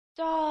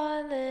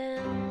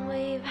Darling,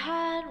 we've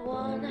had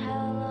one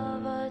hell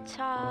of a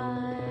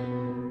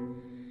time,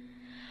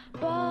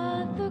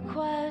 but the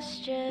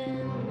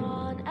question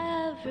on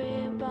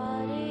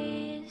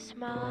everybody's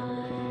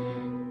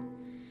mind,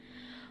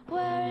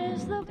 where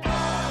is the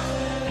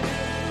power?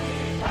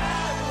 We've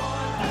had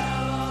one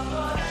hell of a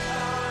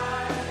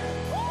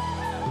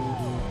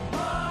time,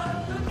 but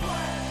the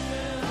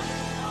question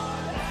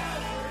on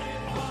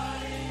everybody's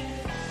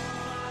mind.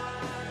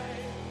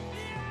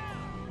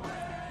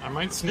 I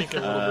might sneak a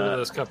little bit of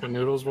this cup of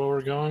noodles while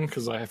we're going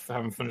because I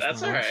haven't finished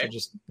That's my lunch. all So right.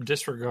 just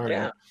disregard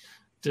it.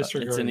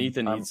 Disregard. It's an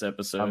Ethan Eats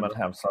episode. I'm going to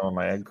have some of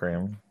my egg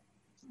cream.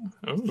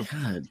 Oh,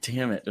 God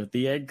damn it. With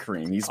the egg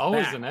cream. He's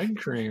always back. an egg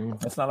cream.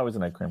 It's not always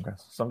an egg cream,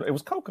 guys. It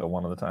was cocoa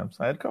one of the times.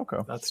 I had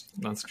cocoa. That's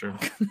true.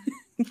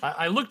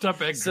 I looked up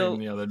egg cream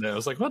the other day. I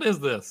was like, what is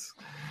this?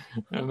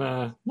 And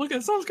look,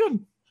 it sounds good.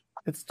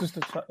 It's just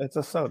it's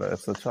a soda.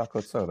 It's a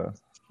chocolate soda.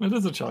 It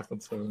is a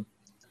chocolate soda.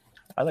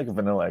 I like a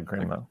vanilla egg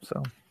cream, though.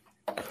 So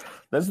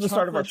this is the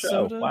start of our show.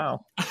 Soda?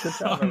 Wow. Good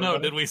job, Oh, no,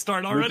 everybody. did we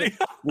start already?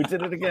 We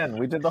did it again.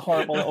 We did the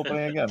horrible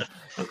opening again.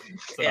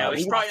 Yeah, we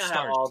should probably not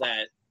start. have all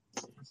that.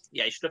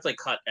 Yeah, you should definitely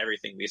cut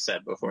everything we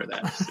said before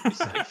that. just to be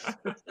safe.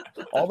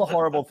 All the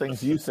horrible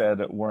things you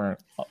said weren't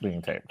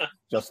being taped.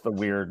 Just the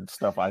weird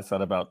stuff I said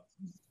about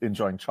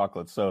enjoying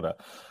chocolate soda.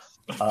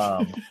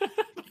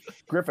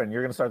 Griffin,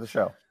 you're going to start the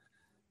show.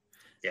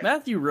 Yeah.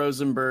 Matthew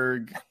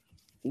Rosenberg,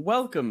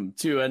 welcome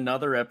to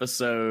another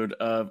episode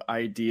of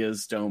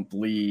Ideas Don't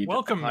Bleed.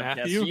 Welcome, a podcast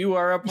Matthew. You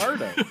are a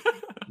part of.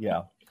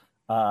 Yeah.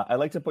 I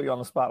like to put you on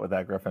the spot with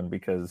that, Griffin,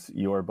 because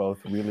you're both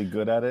really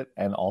good at it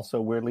and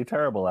also weirdly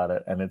terrible at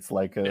it. And it's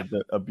like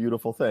a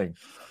beautiful thing.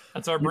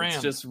 That's our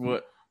brand.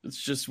 It's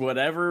just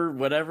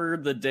whatever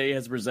the day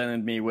has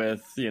presented me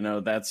with,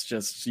 that's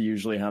just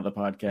usually how the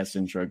podcast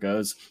intro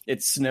goes.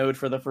 It snowed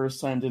for the first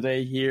time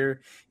today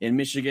here in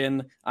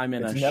Michigan. I'm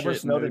in It's a never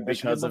shit snowed mood in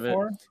Michigan because of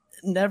before? it.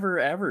 Never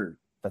ever.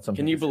 That's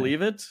Can you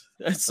believe it?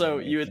 So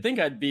amazing. you would think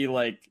I'd be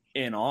like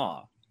in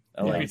awe.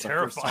 You'd Like, be it's the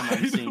first time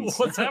terrified. I'm seeing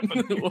What's snow.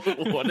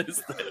 happening? What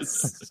is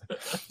this?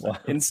 Why?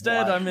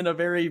 Instead, Why? I'm in a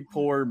very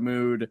poor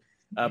mood,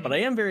 but I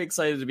am very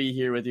excited to be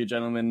here with you,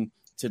 gentlemen,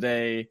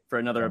 today for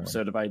another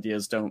episode of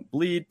Ideas Don't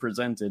Bleed,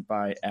 presented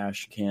by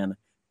Ashcan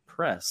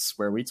Press,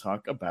 where we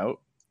talk about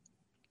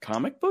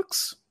comic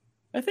books,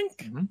 I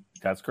think.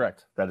 That's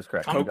correct. That is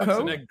correct. Cocoa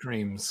Cocoa? and egg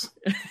creams.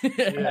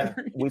 Yeah.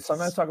 We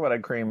sometimes talk about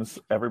egg creams.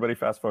 Everybody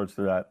fast forwards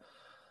through that.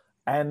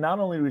 And not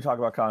only do we talk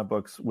about comic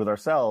books with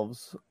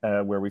ourselves,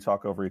 where we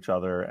talk over each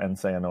other and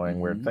say annoying,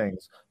 weird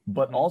things,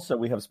 but also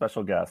we have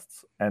special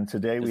guests. And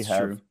today we It's have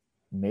true.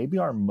 maybe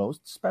our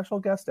most special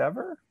guest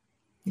ever.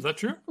 Is that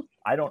true?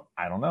 I don't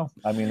know.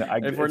 I mean,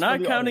 If we're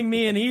not counting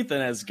me and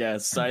Ethan as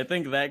guests, I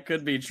think that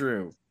could be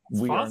true.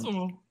 It's we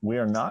possible. we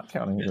are not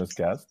counting you as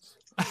guests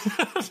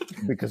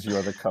because you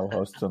are the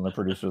co-host and the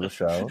producer of the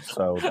show.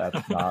 So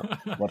that's not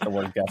what the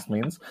word guest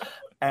means.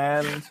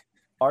 And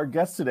our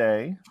guest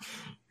today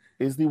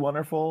is the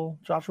wonderful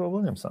Joshua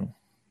Williamson.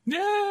 Yay!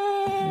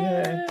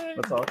 Yay!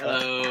 That's all.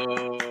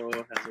 Hello,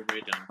 how's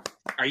everybody doing?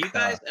 Are you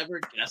guys ever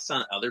guests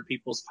on other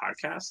people's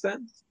podcasts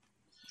then?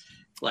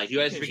 Like, you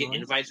guys ever get Occasionally.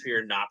 invites where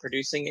you're not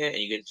producing it and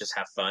you can just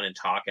have fun and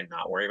talk and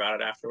not worry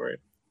about it afterward?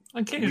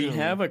 Occasionally. We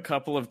have a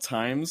couple of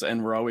times,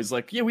 and we're always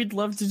like, yeah, we'd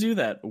love to do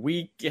that.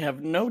 We have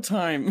no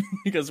time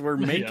because we're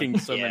making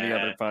so many Yeah.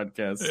 other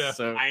podcasts. Yeah.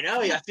 So I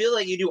know. I feel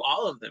like you do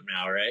all of them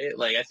now, right?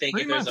 Like, I think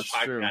Pretty if there's much a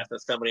podcast true.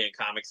 that somebody in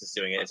comics is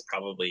doing it, it's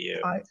probably you.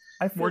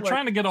 I feel We're like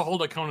trying to get a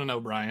hold of Conan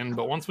O'Brien,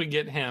 but once we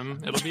get him,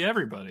 it'll be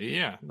everybody.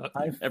 Yeah.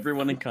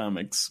 everyone in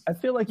comics. I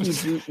feel like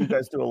you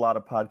guys do a lot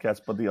of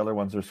podcasts, but the other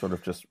ones are sort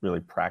of just really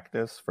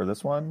practice for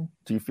this one.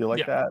 Do you feel like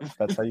Yeah. that?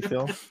 That's how you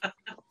feel?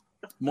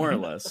 More or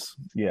less.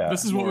 Yeah.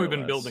 This is what more or we've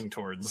been less. building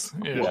towards.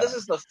 Yeah. Well, this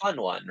is the fun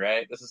one,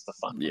 right? This is the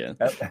fun one. Yeah.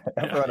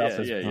 Everyone else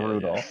is yeah,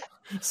 brutal.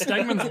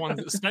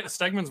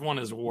 Stegman's one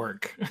is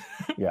work.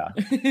 Yeah.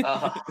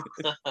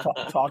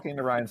 Talking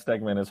to Ryan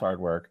Stegman is hard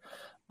work.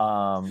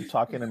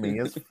 Talking to me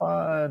is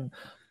fun.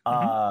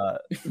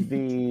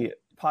 The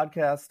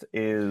podcast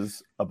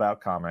is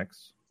about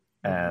comics,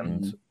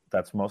 and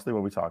that's mostly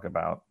what we talk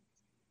about.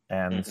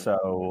 And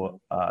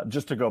so,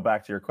 just to go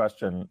back to your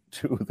question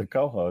to the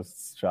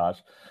co-hosts,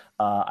 Josh,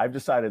 I've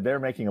decided they're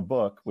making a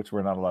book, which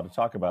we're not allowed to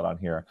talk about on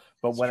here.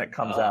 But when it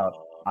comes out,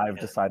 I've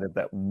decided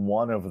that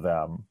one of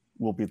them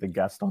will be the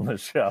guest on the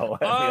show,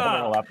 and the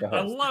other will have to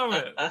I host. love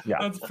it. Yeah.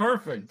 That's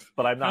perfect.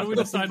 But I'm not. How do we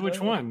gonna- decide which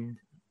one?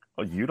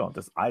 Oh, you don't.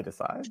 I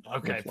decide.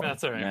 Okay, which one.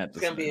 that's all right. Matt It's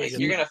gonna be. decides.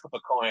 You're gonna flip a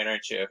coin,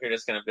 aren't you? You're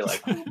just gonna be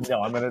like,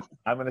 No, I'm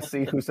gonna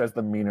see who says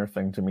the meaner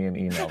thing to me in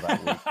email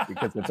that week,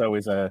 because it's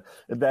always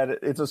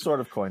it's a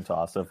sort of coin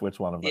toss of which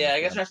one of them. yeah. is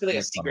I guess there has to be like a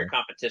funny. secret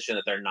competition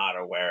that they're not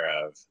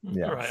aware of,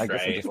 Yeah, Right. I guess we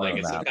right? just Like learned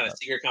it's some that, kind of but-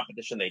 secret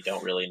competition they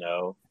don't really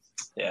know.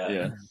 Yeah.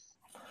 Yeah.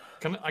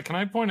 Can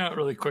I point out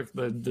really quick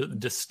the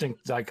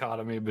distinct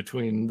dichotomy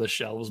between the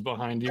shelves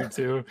behind you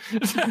two?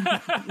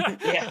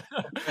 Yeah.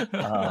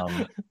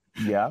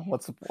 Yeah.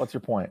 What's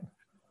your point?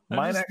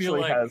 Mine just feel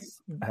actually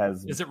like-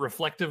 has. Is it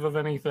reflective of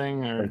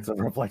anything? Or It's a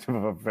reflective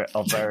of a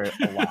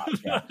lot.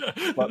 Yeah.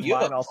 But You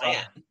have mine a also.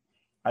 plant.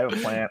 I have a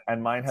plant,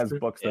 and mine has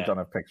books that Yeah. don't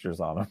have pictures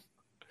on them.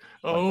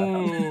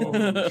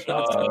 oh,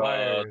 shots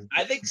fired.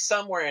 I think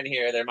somewhere in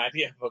here there might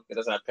be a book that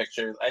doesn't have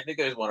pictures. I think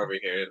there's one over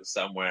here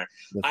somewhere.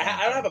 I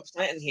don't have a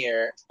plant in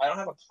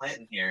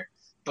here.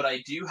 But I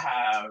do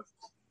have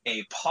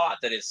a pot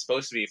that is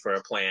supposed to be for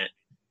a plant,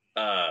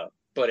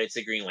 but it's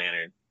a Green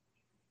Lantern.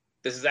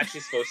 This is actually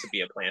supposed to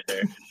be a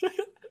planter.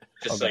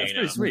 Just so you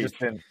know.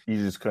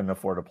 You just couldn't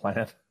afford a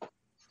plant.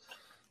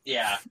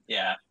 Yeah.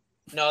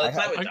 No, the I plant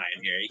have- would die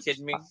in here. Are you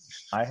kidding me?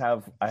 I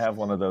have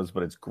one of those,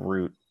 but it's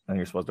Groot, and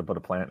you're supposed to put a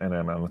plant in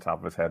him on the top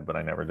of his head, but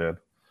I never did.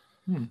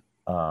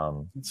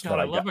 God,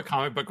 I love a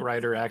comic book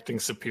writer acting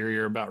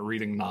superior about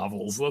reading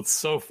novels. That's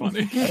so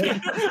funny.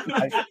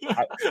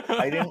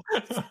 I didn't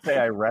say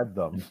I read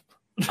them.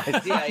 I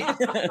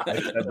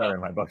said they're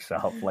in my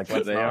bookshelf. Like,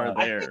 But they are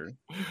there.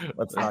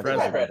 Let's I not. think get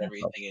I read ahead of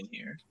everything ourselves. in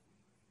here.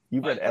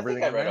 You've read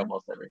everything. I in think I read there?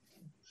 almost everything.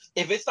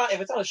 If it's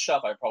on a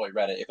shelf, I probably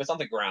read it. If it's on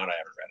the ground, I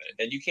haven't read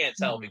it. And you can't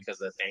tell because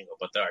of this angle,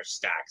 but there are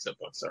stacks of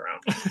books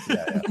around.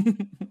 Yeah.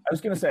 I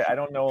was going to say, I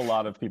don't know a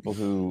lot of people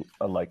who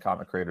like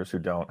comic creators who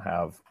don't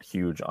have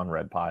huge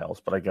unread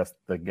piles, but I guess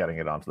they're getting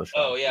it onto the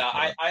shelf. Oh, yeah.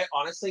 I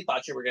honestly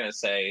thought you were going to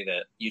say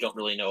that you don't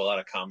really know a lot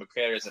of comic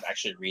creators that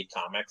actually read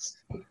comics.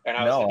 And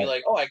I was going to be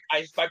like, oh,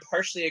 I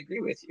partially agree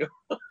with you.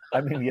 I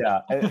mean,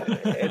 yeah,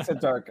 it's a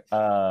dark,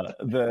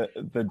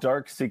 the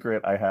dark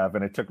secret I have,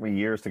 and it took me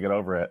years to get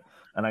over it.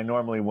 And I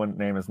normally wouldn't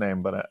name his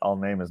name, but I'll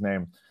name his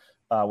name.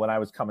 When I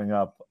was coming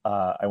up,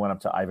 I went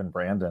up to Ivan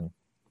Brandon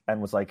and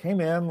was like, hey,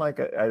 man, like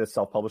I had a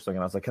self-published thing.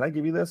 And I was like, can I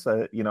give you this?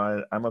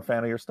 I'm a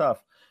fan of your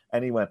stuff.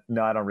 And he went,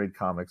 no, I don't read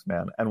comics,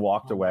 man, and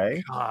walked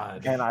away.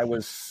 God. And I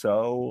was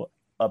so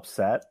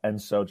upset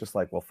and so just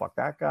like, well, fuck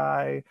that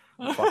guy.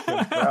 Fuck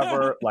him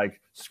forever. Like,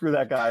 screw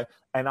that guy.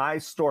 And I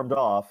stormed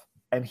off.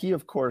 And he,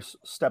 of course,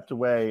 stepped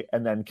away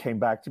and then came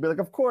back to be like,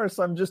 of course,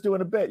 I'm just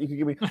doing a bit. You can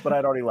give me, but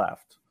I'd already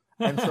left.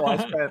 And so I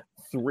spent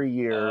 3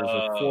 years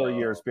or 4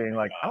 years being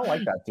like, I don't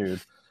like that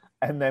dude.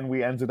 And then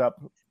we ended up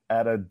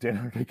at a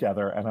dinner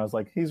together. And I was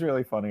like, he's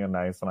really funny and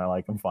nice and I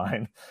like him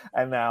fine.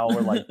 And now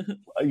we're like,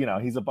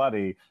 he's a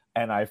buddy.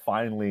 And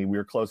we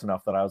were close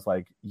enough that I was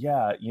like,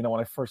 yeah,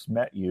 when I first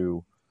met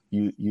you,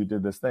 you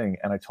did this thing.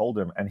 And I told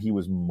him, and he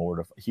was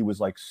mortified. He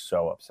was like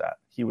so upset.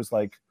 He was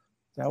like,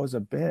 that was a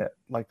bit,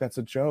 like, that's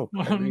a joke.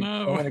 Oh,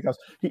 no. And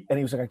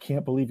he was like, I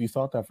can't believe you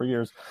thought that for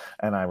years.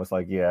 And I was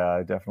like, yeah,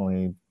 I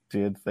definitely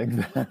did think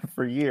that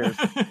for years.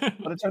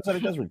 But it turns out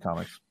he does read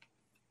comics.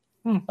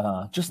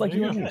 Just like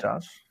you and me,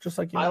 Josh. Just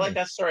like you. I like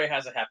that story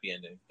has a happy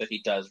ending, that he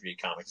does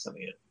read comics in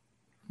the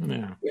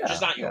end. Yeah.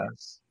 Just not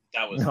yours.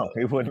 That was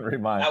he wouldn't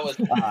read mine. That was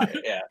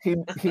yeah.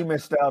 He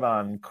missed out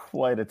on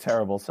quite a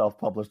terrible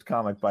self-published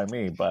comic by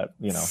me, but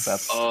that's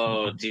that's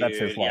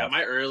his loss. Yeah,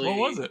 What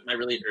was it? My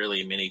really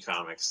early mini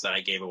comics that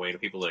I gave away to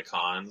people at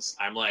cons.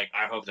 I'm like,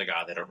 I hope to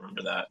God they don't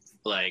remember that.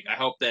 Like, I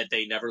hope that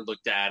they never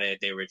looked at it.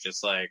 They were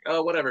just like,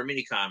 oh, whatever,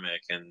 mini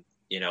comic, and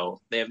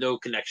they have no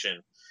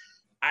connection.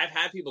 I've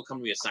had people come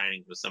to me at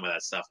signings with some of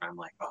that stuff, and I'm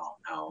like, oh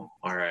no,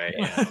 all right,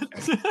 yeah.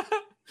 Okay.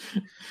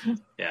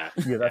 Yeah,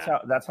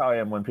 that's how I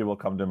am when people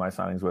come to my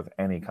signings with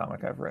any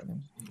comic I've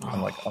written.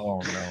 I'm like,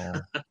 oh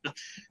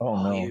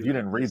no, you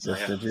didn't read this,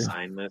 did you?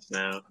 Sign this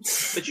now,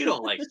 but you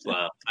don't like.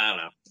 Well, I don't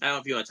know. I don't know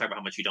if you want to talk about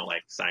how much you don't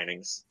like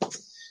signings.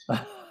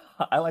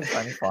 I like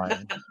signing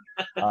fine.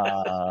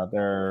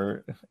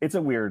 It's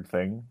a weird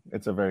thing.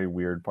 It's a very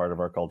weird part of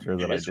our culture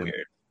that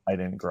I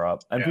didn't grow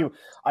up. And people,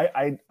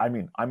 I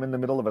mean, I'm in the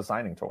middle of a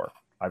signing tour.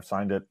 I've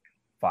signed at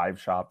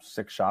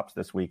 6 shops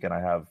this week, and I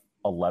have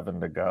 11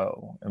 to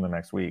go in the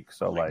next week.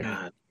 So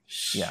God.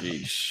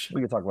 Sheesh.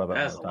 We can talk about that.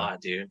 That's a lot,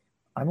 dude.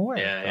 I'm aware.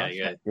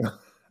 Yeah, you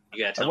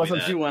got. I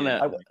wasn't sure when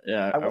I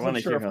want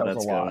to hear how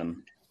that's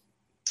going.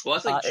 Well,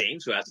 it's like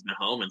James, who hasn't been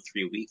home in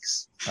 3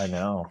 weeks. I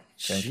know.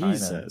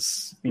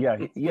 Jesus. Yeah,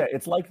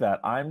 it's like that.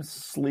 I'm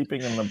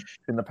sleeping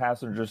in the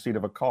passenger seat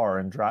of a car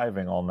and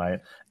driving all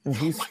night, and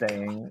he's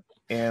staying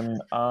in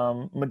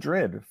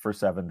Madrid for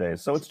 7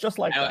 days. So it's just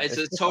like that.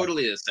 It's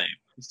totally the same.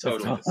 It's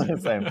totally the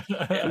same.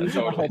 Yeah, he's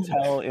in a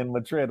hotel in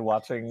Madrid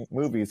watching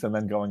movies and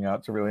then going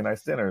out to really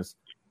nice dinners.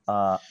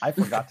 I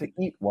forgot to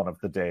eat one of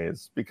the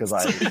days because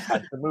I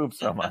had to move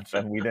so much,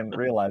 and we didn't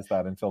realize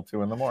that until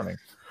 2 a.m.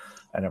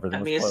 And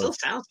everything. It still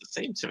sounds the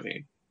same to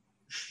me.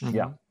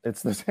 Yeah,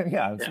 it's the same.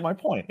 Yeah, it's my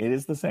point. It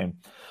is the same.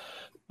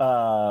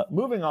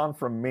 Moving on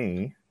from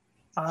me,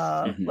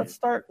 let's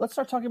start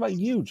talking about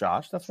you,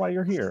 Josh. That's why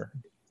you're here.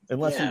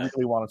 Unless you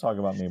really want to talk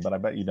about me, but I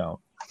bet you don't.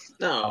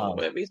 No,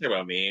 we talk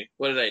about me.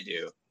 What did I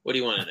do? What do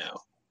you want to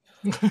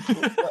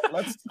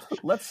know?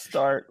 Let's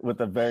start with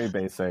the very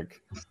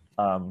basic.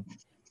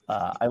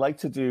 I like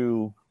to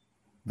do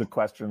the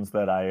questions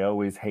that I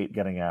always hate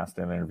getting asked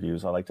in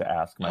interviews. I like to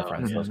ask my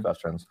friends those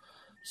questions.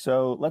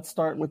 So let's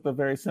start with the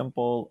very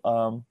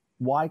simple.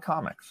 Why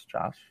comics,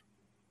 Josh?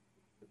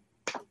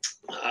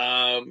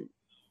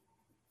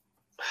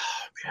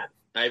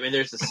 Man, I mean,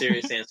 there's a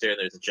serious answer and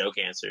there's a joke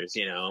answers,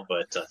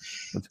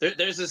 but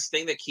there's this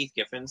thing that Keith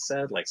Giffen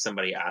said, like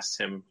somebody asked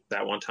him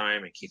that one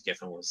time, and Keith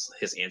Giffen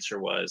his answer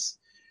was,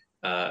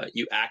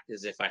 you act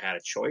as if I had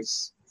a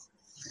choice.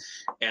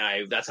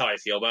 And that's how I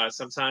feel about it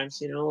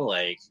sometimes,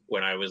 like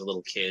when I was a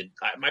little kid,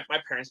 my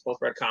parents both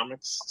read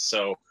comics.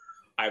 So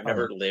I've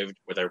never lived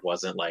where there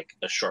wasn't like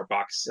a short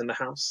box in the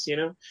house,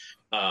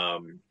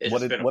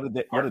 What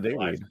did they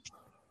read?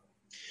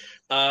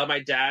 My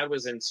dad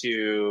was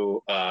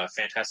into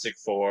Fantastic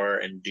Four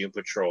and Doom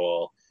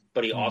Patrol,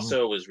 but he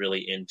also was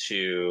really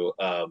into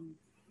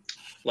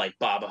like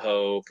Bob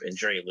Hope and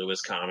Jerry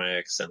Lewis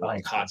comics and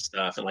like Hot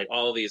Stuff and like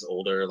all of these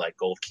older like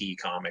Gold Key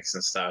comics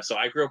and stuff. So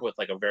I grew up with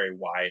like a very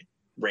wide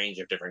range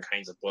of different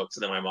kinds of books.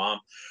 And then my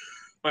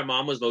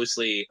mom was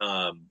mostly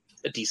a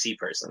DC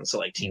person, so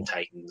like Teen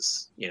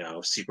Titans,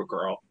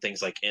 Supergirl,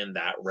 things like in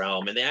that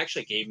realm. And they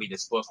actually gave me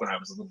this book when I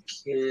was a little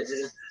kid.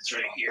 It's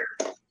right here.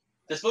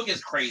 This book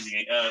is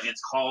crazy.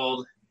 It's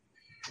called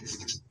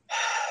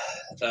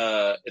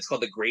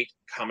The Great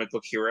Comic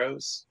Book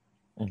Heroes,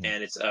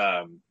 and it's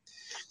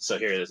so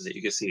here it is.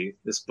 You can see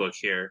this book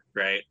here,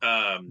 right?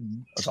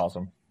 That's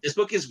awesome. This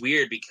book is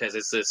weird because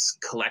it's this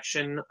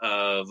collection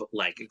of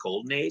like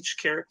Golden Age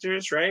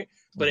characters, right?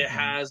 But it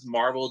has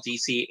Marvel,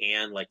 DC,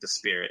 and like the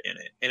Spirit in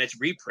it, and it's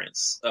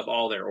reprints of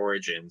all their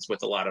origins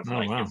with a lot of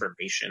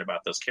information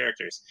about those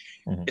characters.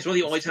 It's one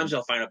of the only times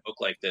you'll find a book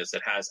like this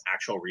that has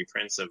actual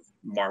reprints of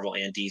Marvel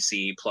and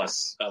DC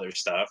plus other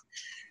stuff.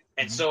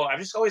 And so I've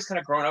just always kind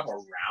of grown up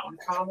around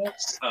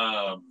comics.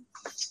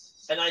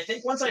 And I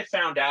think once I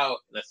found out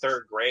in the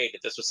third grade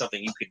that this was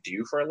something you could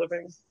do for a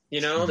living,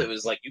 that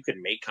was like you could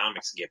make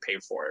comics and get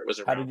paid for it. It was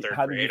around third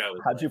grade.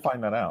 How'd you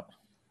find that out?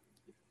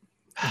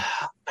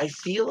 I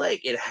feel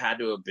like it had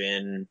to have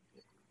been,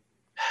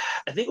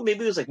 I think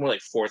maybe it was like more like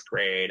fourth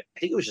grade. I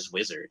think it was just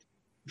Wizard.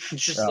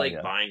 Just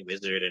buying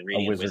Wizard and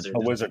reading Wizard. A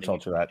Wizard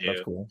told you that.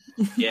 That's cool.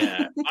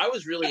 Yeah. I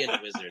was really into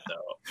Wizard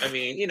though. I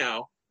mean,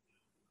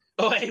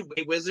 Oh, hey,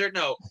 Wizard?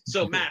 No.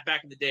 So, Matt,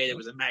 back in the day, there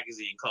was a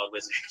magazine called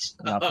Wizard.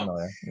 Not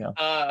familiar,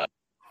 yeah.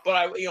 But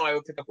I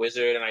would pick up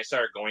Wizard, and I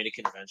started going to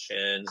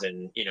conventions,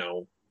 and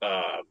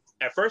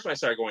at first when I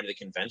started going to the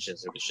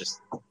conventions, it was just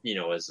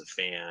as a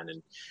fan,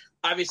 and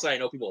obviously I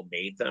know people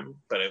made them,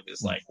 but it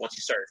was like once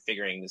you started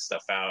figuring this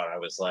stuff out, I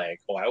was like,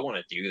 oh, I want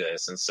to do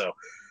this, and so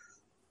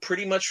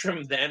pretty much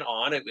from then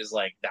on, it was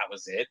like that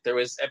was it. There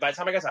was by the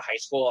time I got to high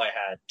school, I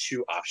had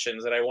two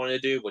options that I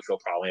wanted to do, which we'll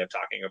probably have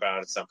talking about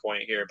at some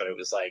point here. But it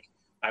was like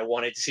I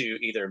wanted to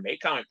either make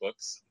comic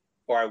books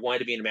or I wanted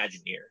to be an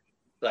Imagineer.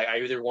 Like I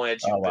either wanted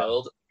to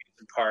build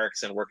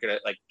parks and work at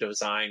like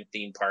design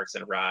theme parks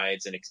and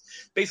rides and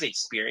basically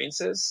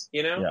experiences,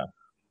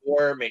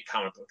 or make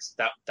comic books.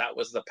 That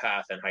was the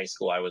path in high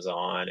school I was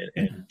on,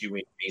 and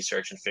doing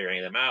research and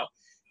figuring them out.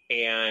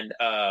 And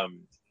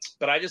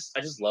but I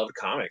just loved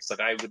comics. Like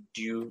I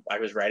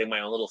was writing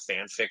my own little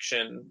fan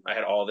fiction. I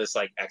had all this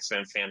like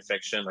X-Men fan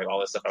fiction, like all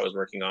this stuff I was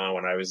working on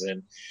when I was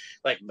in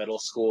like middle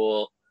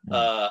school.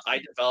 I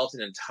developed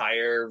an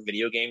entire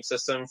video game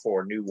system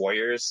for New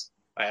Warriors.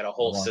 I had a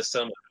whole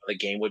system. The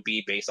game would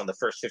be based on the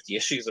first 50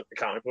 issues of the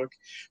comic book.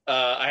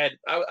 I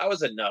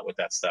was a nut with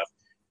that stuff.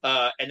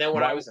 And then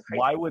when I was in high school,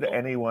 why would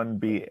anyone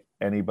be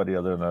anybody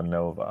other than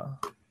Nova?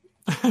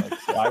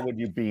 Like, why would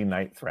you be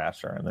Night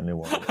Thrasher in the New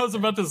World? I was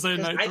about to say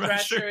Night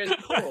Thrasher is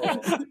cool.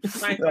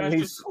 Night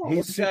He's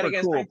super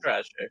cool. Night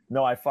Thrasher.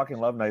 No, I fucking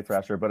love Night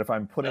Thrasher, but if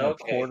I'm putting a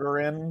quarter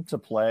in to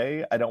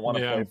play, I don't want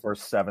to play for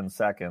 7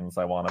 seconds.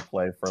 I want to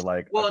play for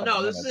like. Well,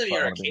 no, this isn't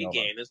your arcade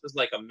game. This was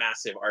like a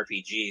massive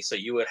RPG, so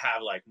you would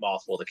have like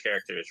multiple of the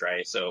characters,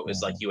 right? So it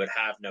was like you would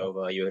have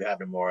Nova, you would have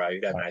Namora,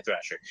 you'd have Night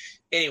Thrasher.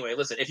 Anyway,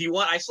 listen, if you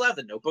want, I still have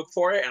the notebook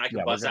for it, and I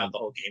can bust out the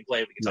whole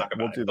gameplay. We can talk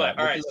about it. But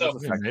all right,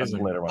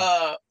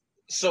 so.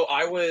 So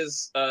I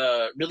was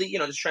really,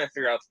 just trying to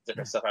figure out the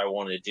different stuff I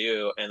wanted to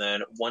do. And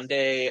then one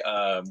day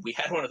we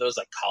had one of those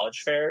like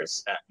college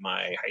fairs at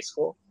my high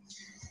school.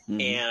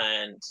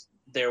 And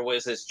there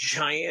was this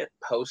giant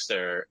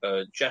poster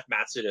Jeff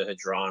Matsuda had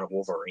drawn of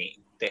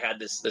Wolverine. They had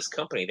this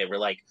company. They were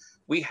like,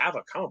 we have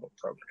a comic book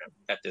program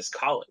at this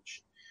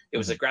college. It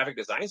was a graphic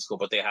design school,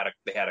 but they had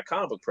a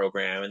comic book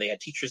program, and they had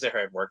teachers that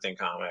had worked in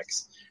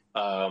comics.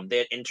 They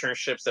had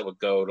internships that would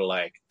go to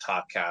like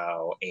Top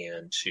Cow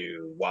and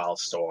to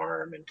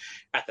Wildstorm, and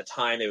at the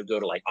time they would go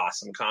to like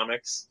Awesome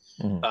Comics.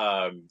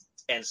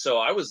 And so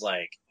I was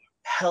like,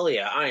 hell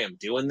yeah, I am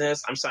doing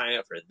this. I'm signing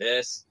up for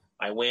this.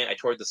 I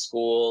toured the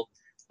school.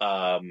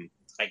 I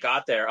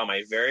got there on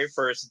my very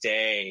first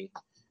day.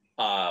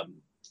 I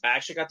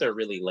actually got there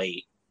really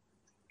late,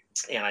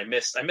 and I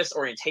missed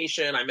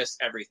orientation. I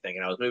missed everything,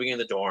 and I was moving in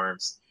the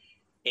dorms,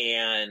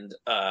 and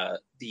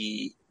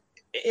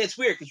it's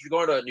weird because you're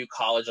going to a new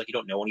college, like you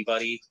don't know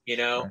anybody,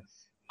 Right.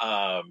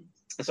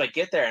 And so I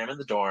get there and I'm in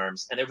the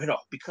dorms, and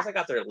because I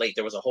got there late,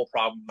 there was a whole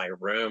problem with my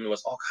room. There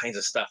was all kinds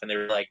of stuff, and they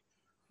were like,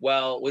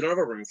 well, we don't have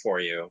a room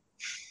for you.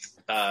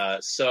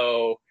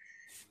 So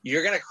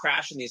you're gonna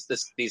crash in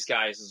these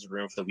guys'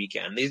 room for the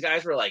weekend. These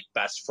guys were like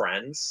best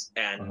friends,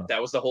 and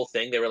that was the whole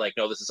thing. They were like,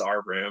 no, this is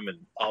our room, and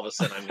all of a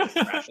sudden I'm gonna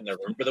crash in their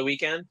room for the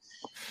weekend.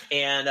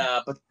 And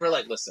but we're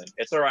like, listen,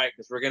 it's all right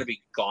because we're gonna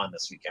be gone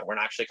this weekend. We're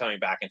not actually coming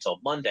back until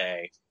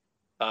Monday.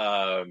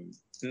 And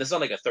this is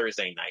on like a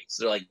Thursday night,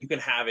 so they're like, you can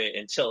have it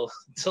until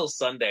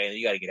Sunday, and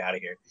you got to get out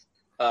of here.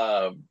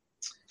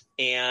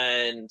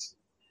 And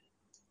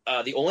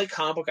the only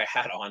comic book I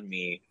had on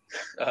me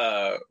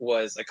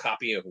was a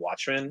copy of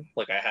Watchmen.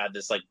 Like I had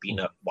this like beaten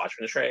up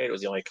Watchmen trade. It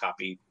was the only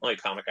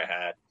comic I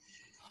had.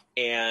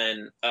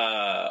 And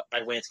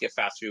I went to get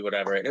fast food,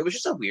 whatever. And it was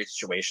just a weird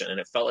situation. And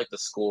it felt like the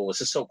school was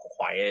just so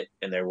quiet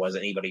and there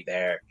wasn't anybody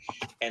there.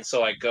 And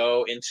so I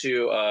go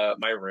into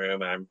my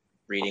room and I'm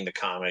reading the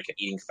comic and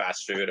eating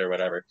fast food or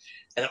whatever.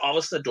 And then all of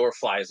a sudden the door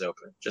flies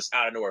open, just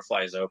out of nowhere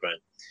flies open.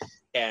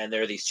 And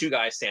there are these two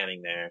guys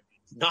standing there.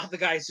 Not the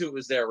guys who it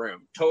was their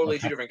room, totally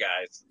two different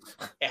guys.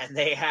 And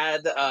they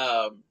had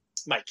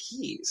my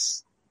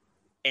keys.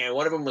 And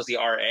one of them was the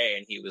RA,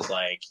 and he was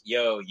like,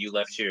 yo, you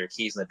left your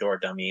keys in the door,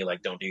 dummy.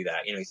 Like, don't do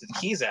that. You know, he threw the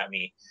keys at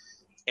me.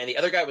 And the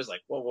other guy was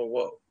like,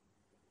 whoa.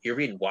 You're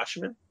reading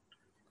Watchmen?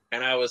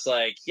 And I was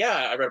like,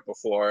 yeah, I read it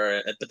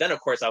before. But then, of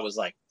course, I was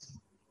like,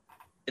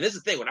 and this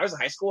is the thing. When I was in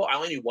high school, I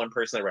only knew one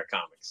person that read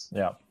comics.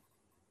 Yeah.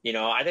 You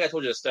know, I think I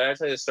told you this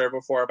story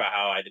before about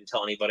how I didn't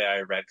tell anybody I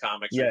read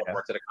comics or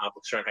worked at a comic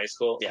book store in high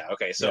school. Yeah,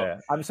 okay. So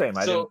I'm the same.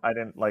 I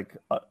didn't like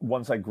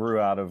once I grew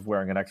out of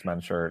wearing an X-Men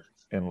shirt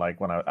and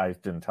like when I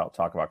didn't talk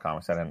about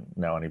comics, I didn't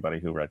know anybody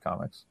who read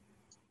comics.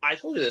 I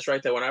told you this,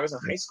 right? That when I was in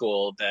high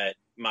school, that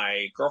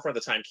my girlfriend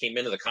at the time came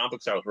into the comic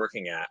book store I was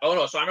working at. Oh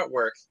no, so I'm at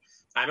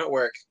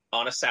work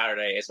on a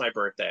Saturday. It's my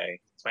birthday.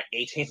 It's my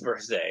 18th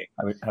birthday.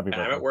 Happy birthday.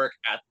 And I'm at work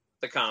at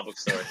the comic book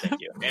store.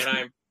 Thank you.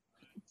 And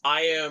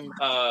I am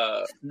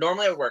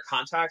normally I would wear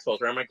contacts, but I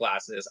was wearing my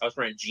glasses. I was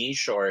wearing jean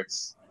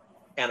shorts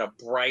and a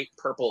bright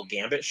purple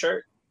Gambit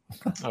shirt.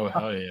 Oh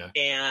hell yeah!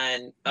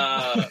 And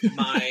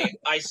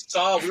I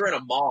saw we were in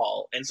a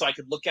mall, and so I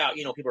could look out.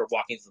 You know, people were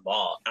walking through the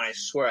mall, and I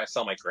swear I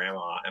saw my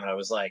grandma, and I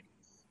was like,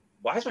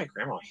 "Why is my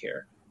grandma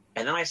here?"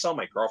 And then I saw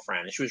my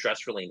girlfriend, and she was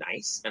dressed really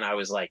nice, and I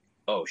was like,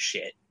 "Oh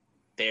shit,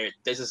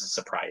 this is a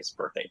surprise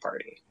birthday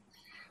party."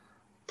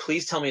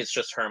 Please tell me it's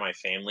just her and my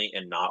family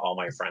and not all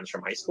my friends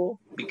from high school,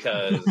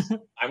 because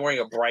I'm wearing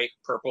a bright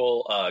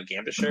purple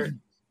Gambit shirt,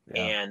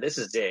 and this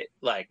is it.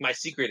 Like, my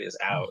secret is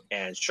out.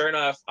 And sure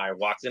enough,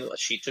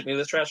 she took me to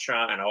this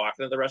restaurant, and I walked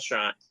into the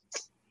restaurant,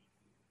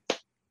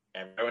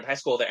 and I went to high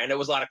school there, and there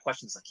was a lot of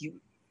questions, like,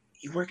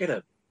 you work at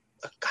a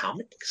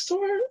comic book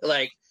store?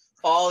 Like,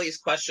 all these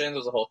questions,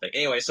 was the whole thing.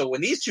 Anyway, so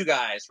when these two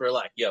guys were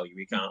like, yo, you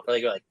read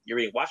you're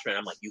reading Watchmen,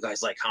 I'm like, you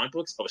guys like comic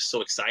books? I was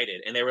so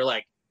excited. And they were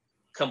like,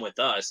 come with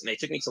us, and they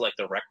took me to like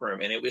the rec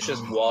room, and it was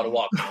just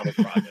wall-to-wall comic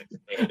projects that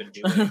they had been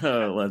doing.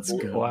 Oh, let's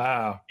go!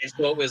 Wow! And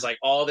so it was like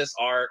all this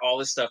art, all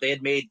this stuff. They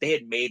had made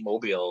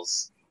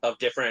mobiles of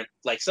different,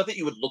 like, stuff that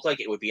you would look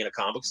like it would be in a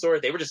comic book store.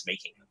 They were just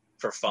making them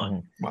for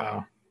fun.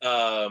 Wow!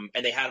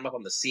 And they had them up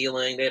on the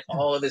ceiling. They had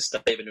all of this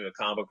stuff they've been doing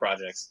comic book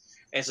projects.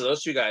 And so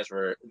those two guys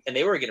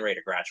they were getting ready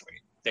to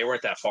graduate. They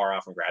weren't that far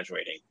off from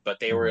graduating,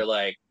 but they were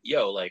like,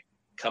 "Yo, like,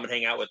 come and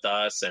hang out with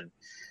us." And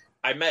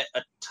I met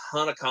a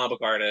ton of comic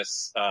book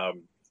artists.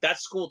 That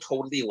school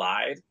totally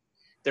lied.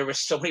 There were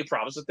so many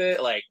problems with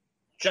it. Like,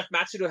 Jeff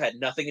Matsudo had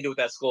nothing to do with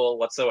that school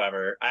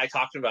whatsoever. I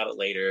talked to him about it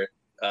later.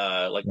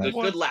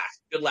 Good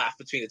laugh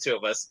between the two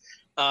of us.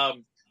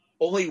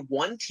 Only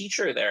one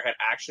teacher there had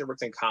actually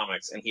worked in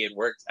comics, and he had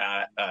worked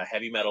at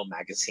Heavy Metal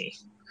magazine.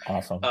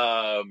 Awesome.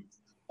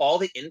 All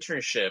the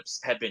internships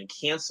had been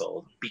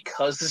canceled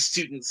because the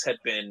students had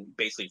been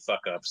basically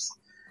fuck-ups.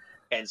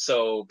 And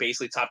so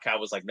basically Top Cow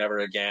was like, never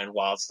again.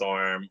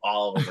 Wildstorm,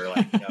 all of them were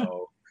like,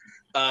 no.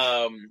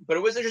 But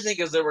it was interesting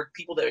because there were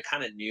people that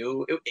kind of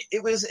knew.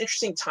 It was an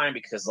interesting time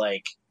because,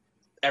 like,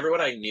 everyone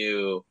I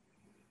knew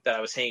that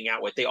I was hanging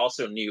out with, they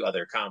also knew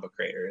other comic book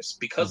creators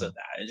because of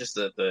that, and just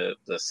the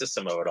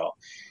system of it all.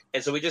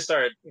 And so we just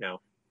started,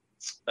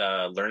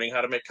 learning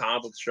how to make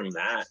comic books from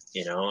that.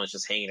 It's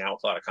just hanging out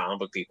with a lot of comic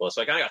book people.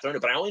 So I kind of got thrown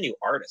into it, but I only knew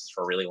artists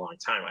for a really long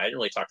time. I didn't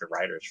really talk to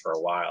writers for a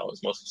while. It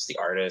was mostly just the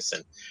artists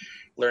and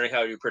learning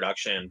how to do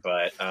production.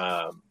 But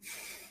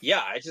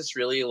I just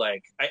really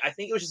I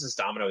think it was just this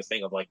domino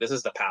thing of like, this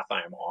is the path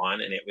I'm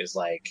on. And it was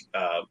like,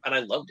 and I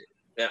loved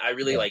it. I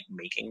really like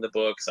making the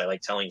books. I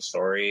like telling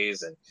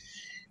stories, and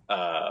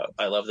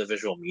I love the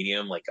visual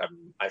medium. Like,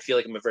 I feel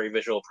like I'm a very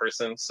visual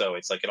person. So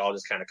it's like, it all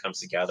just kind of comes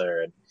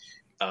together. And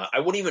I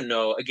wouldn't even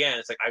know, again,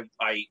 it's like,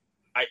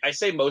 I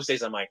say most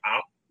days, I'm like, I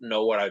don't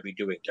know what I'd be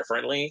doing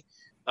differently.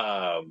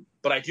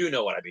 But I do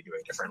know what I'd be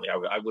doing differently.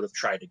 I would have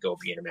tried to go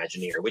be an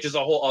Imagineer, which is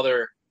a whole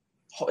other,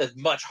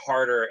 much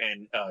harder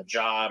and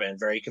job and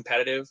very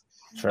competitive.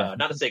 Sure.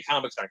 Not to say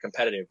comics aren't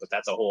competitive, but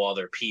that's a whole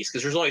other piece,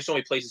 because there's only so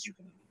many places you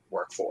can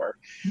work for.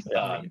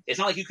 It's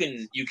not like you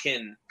can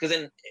because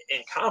in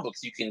comic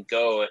books you can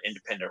go an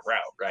independent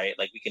route, right?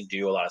 Like, we can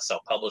do a lot of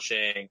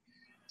self-publishing.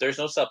 There's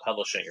no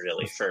self-publishing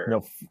really for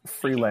no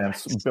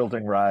freelance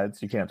building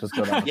rides. You can't just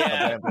go down.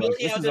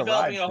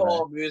 Developing a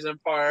whole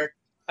amusement park.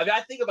 I mean,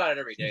 I think about it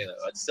every day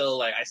though. It's still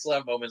like I still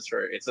have moments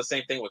where it's the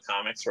same thing with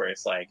comics where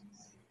it's like,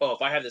 oh,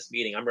 if I have this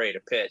meeting, I'm ready to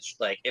pitch.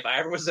 Like if I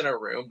ever was in a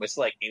room with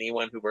like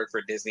anyone who worked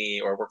for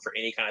Disney or worked for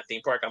any kind of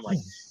theme park, I'm like,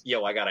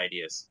 yo, I got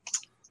ideas.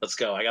 Let's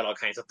go. I got all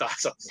kinds of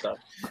thoughts on stuff.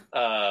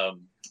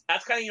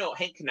 That's kind of,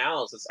 Hank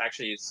Canals. It's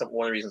actually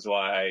one of the reasons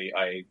why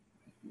I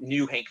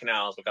knew Hank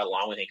Canals, but got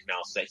along with Hank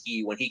Canals. That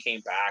when he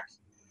came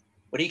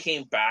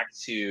back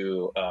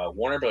to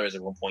Warner Brothers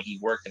at one point, he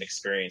worked in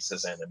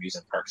experiences and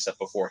amusement park stuff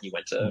before he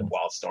went to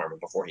Wildstorm and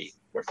before he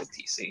worked with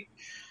TC.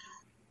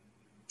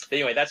 But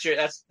anyway, that's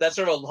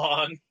sort of a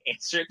long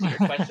answer to your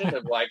question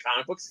of why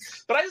comic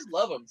books, but I just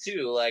love them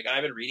too. Like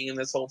I've been reading them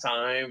this whole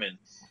time, and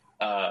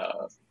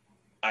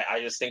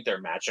I just think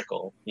they're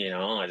magical.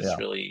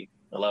 I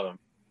love them.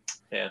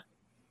 Yeah.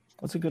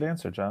 That's a good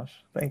answer, Josh.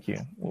 Thank you.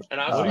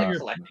 And I also like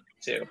collecting them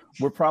too.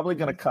 We're probably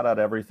going to cut out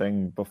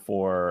everything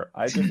before.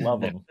 I just love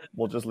them.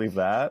 We'll just leave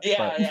that.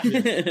 Yeah.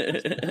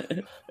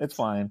 It's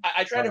fine.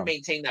 I try to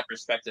maintain that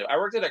perspective. I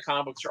worked at a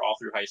comic book store all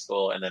through high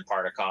school and then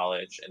part of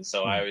college. And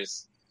so I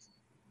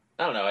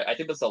don't know. I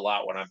think that's a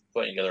lot when I'm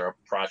putting together a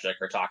project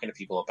or talking to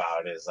people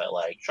about it, is that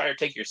like try to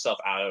take yourself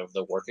out of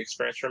the work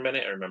experience for a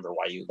minute and remember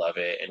why you love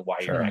it and why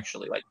you're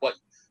actually like what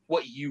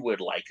you would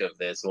like of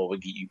this and what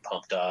would get you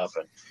pumped up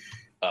and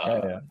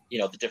the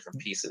different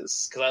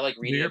pieces, because I like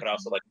reading it, but I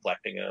also like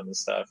collecting them and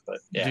stuff. But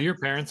yeah. Do your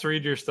parents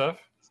read your stuff?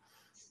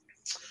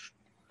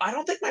 I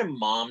don't think my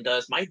mom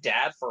does. My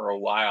dad, for a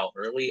while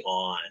early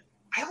on,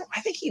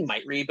 I think he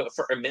might read, but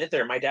for a minute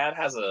there, my dad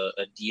has a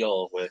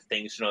deal with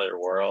Things from Another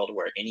World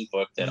where any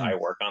book that I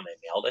work on, they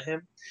mail to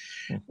him.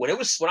 When I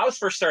was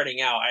first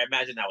starting out, I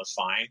imagine that was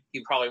fine.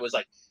 He probably was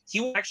like, he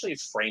would actually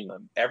frame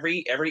them.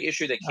 Every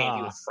issue that came,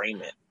 he would frame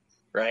it.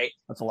 Right?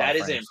 That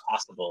is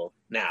impossible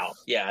now.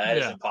 Yeah, that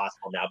is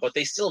impossible now. But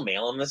they still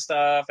mail him the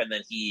stuff, and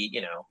then he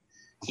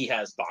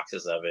has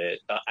boxes of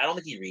it. I don't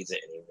think he reads it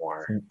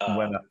anymore.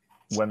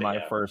 When my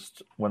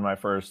first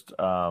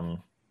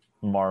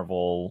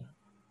Marvel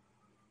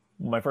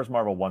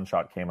one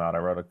shot came out, I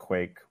wrote a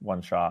Quake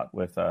one shot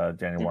with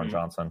Daniel Warren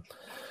Johnson.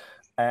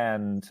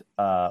 And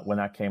when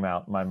that came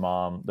out, my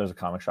mom, there's a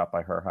comic shop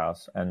by her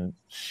house, and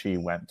she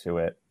went to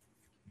it.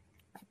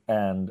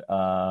 And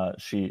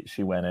she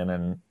went in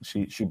and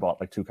she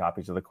bought like 2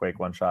 copies of the Quake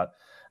one shot.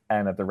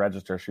 And at the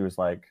register, she was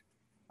like,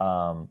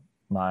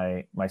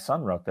 my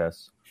son wrote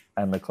this.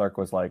 And the clerk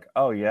was like,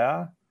 oh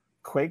yeah,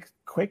 Quake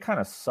kind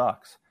of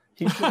sucks.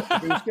 He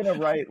was going to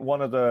write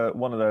one of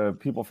the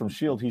people from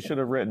S.H.I.E.L.D. He should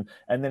have written.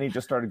 And then he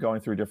just started going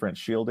through different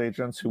S.H.I.E.L.D.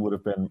 agents who would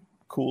have been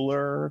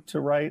cooler to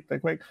write the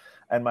Quake.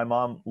 And my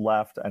mom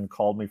left and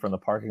called me from the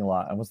parking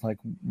lot and was like,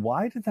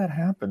 why did that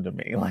happen to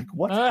me? Like,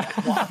 what? and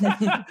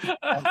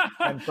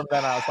from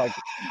then I was like,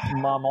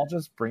 Mom, I'll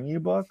just bring you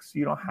books.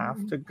 You don't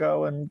have to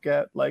go and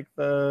get like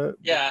the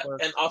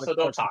and also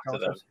don't talk to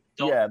them.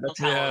 Don't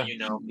tell them you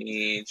know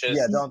me.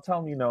 Don't tell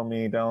them you know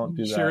me. Don't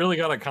do that. She really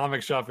got a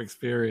comic shop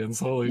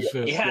experience. Holy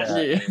shit.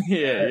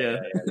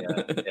 Yeah.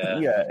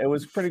 It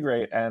was pretty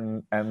great.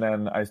 And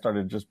then I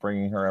started just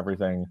bringing her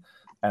everything.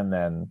 And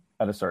then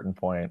at a certain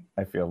point,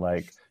 I feel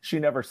like she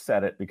never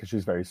said it because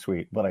she's very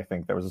sweet. But I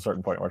think there was a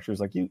certain point where she was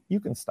like, you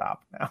can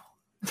stop now.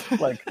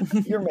 Like,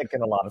 you're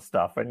making a lot of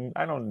stuff and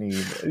I don't need,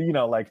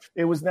 like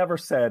it was never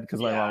said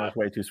because my mom was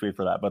way too sweet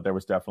for that. But there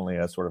was definitely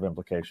a sort of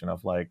implication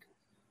of like,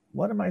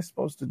 what am I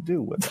supposed to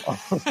do with all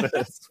of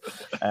this?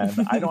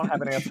 And I don't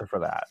have an answer for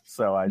that.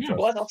 So I just...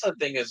 Well, that's the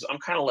thing is I'm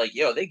kind of like,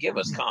 they give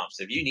us comps.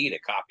 If you need a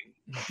copy,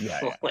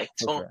 like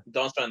don't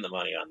spend the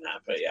money on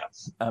that. But yeah.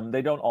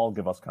 They don't all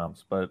give us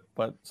comps, but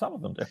some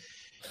of them do.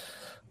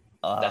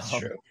 That's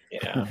true.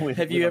 Yeah.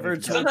 Have you ever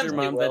told your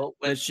mom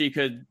that she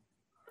could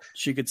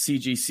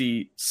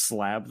CGC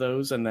slab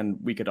those and then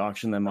we could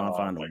auction them off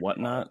on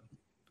Whatnot?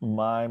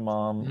 My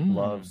mom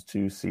loves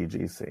to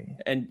CGC,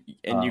 and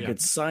you could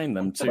sign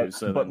them too.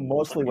 But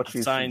mostly what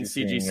she's signed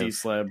CGC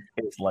slab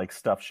is like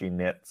stuff she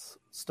knits,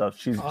 stuff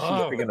she's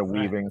big into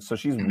weaving. So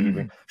she's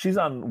weaving. She's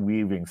on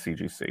weaving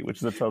CGC, which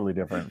is a totally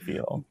different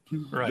feel.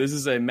 Right. This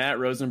is a Matt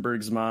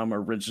Rosenberg's Mom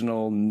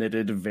original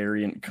knitted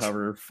variant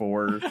cover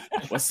for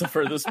What's the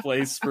Furthest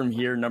Place from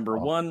Here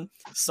 #1,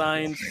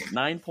 signed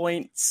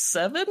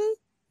 9.7.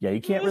 Yeah,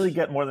 you can't really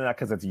get more than that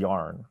because it's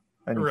yarn.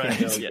 And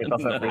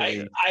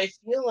I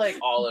feel like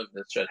all of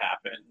this should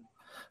happen.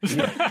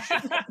 You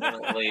should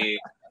definitely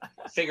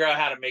figure out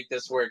how to make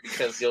this work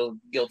because you'll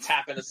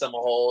tap into some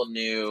whole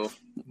new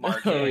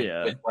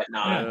market with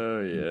Whatnot.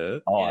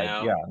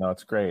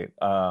 It's great.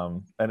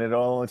 And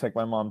it'll only take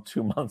my mom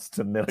 2 months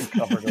to knit a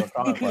cover to a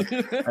comic book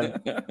and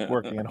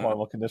working in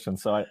horrible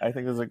conditions. So I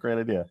think this is a great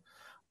idea.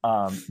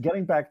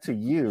 Getting back to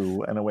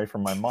you and away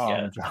from my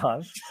mom,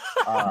 Josh,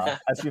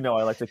 as you know,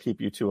 I like to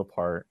keep you two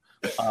apart.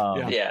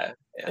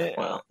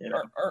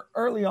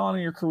 Early on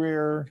in your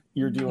career,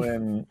 you're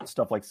doing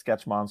stuff like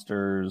Sketch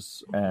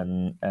Monsters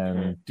and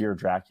Dear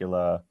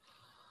Dracula,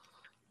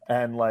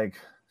 and like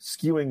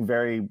skewing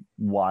very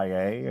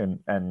YA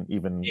and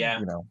even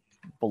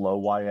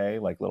below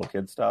YA, like little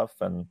kid stuff.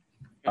 And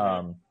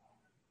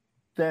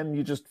then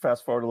you just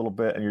fast forward a little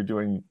bit and you're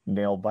doing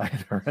Nail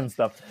Biter and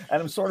stuff.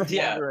 And I'm sort of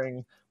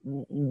wondering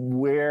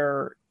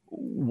why?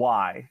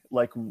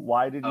 Like,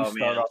 why did you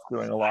start off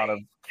doing a lot of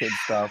kid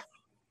stuff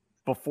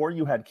before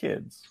you had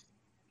kids?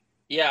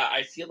 Yeah,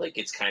 I feel like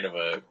it's kind of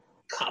a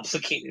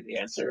complicated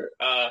answer.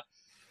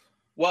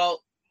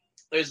 Well,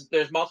 there's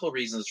multiple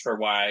reasons for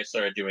why I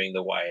started doing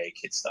the YA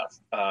kid stuff.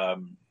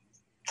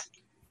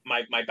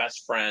 My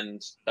best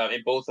friend,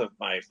 and both of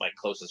my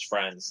closest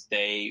friends,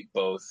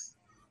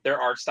 their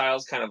art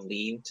styles kind of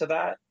lean to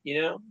that.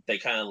 They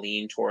kind of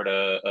lean toward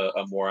a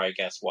more, I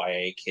guess,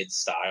 YA kid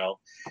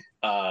style.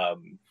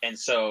 And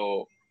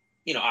so,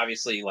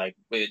 obviously, like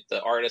with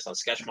the artist on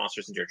Sketch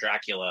Monsters and Dear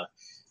Dracula,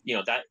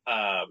 that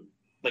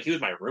like he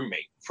was my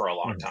roommate for a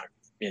long time.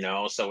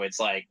 So it's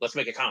like, let's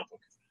make a comic book.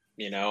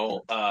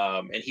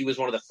 And he was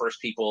one of the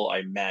first people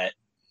I met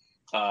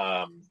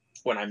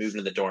when I moved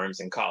into the dorms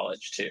in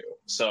college too.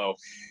 So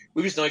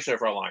we just know each other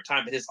for a long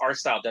time, but his art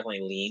style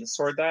definitely leans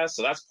toward that.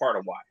 So that's part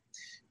of why.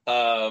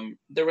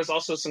 There was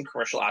also some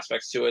commercial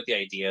aspects to it. The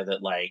idea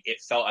that like it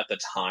felt at the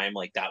time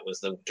like that was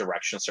the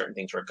direction certain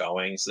things were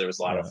going. So there was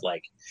a lot of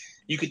like,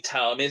 you could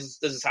tell. I mean, this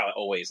is how it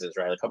always is,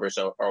 right? Like publishers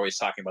are always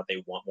talking about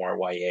they want more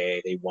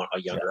YA, they want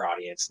a younger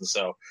audience, and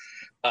so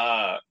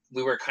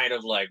we were kind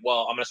of like,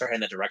 well, I'm going to start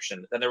heading that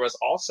direction. And there was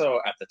also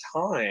at the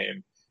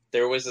time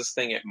there was this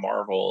thing at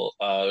Marvel.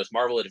 It was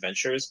Marvel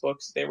Adventures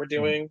books they were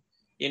doing,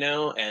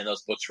 and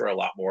those books were a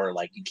lot more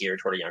like geared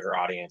toward a younger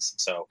audience.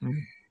 So.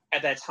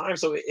 At that time,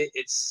 so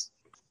it's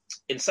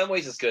in some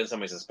ways it's good, in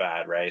some ways it's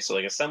bad, right? So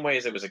like in some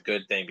ways it was a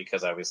good thing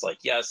because I was like,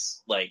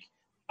 yes, like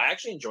I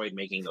actually enjoyed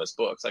making those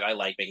books. Like I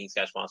like making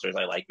Sketch Monsters,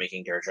 I like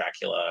making Dear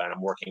Dracula, and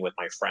I'm working with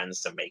my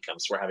friends to make them,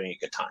 so we're having a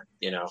good time.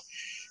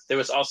 There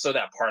was also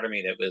that part of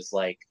me that was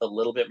like a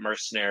little bit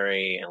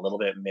mercenary and a little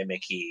bit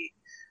mimicky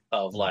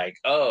of like,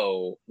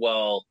 oh,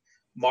 well,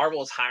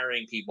 Marvel is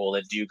hiring people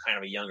that do kind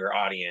of a younger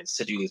audience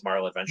to do these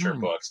Marvel Adventure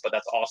books, but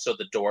that's also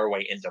the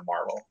doorway into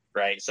Marvel,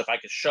 right? So if I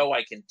could show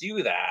I can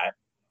do that,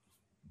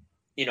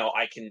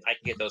 I can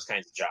get those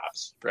kinds of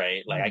jobs,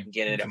 right? Like I can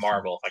get it at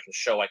Marvel if I can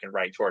show I can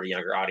write toward a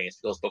younger audience.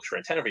 Those books were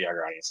intended for a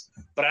younger audience,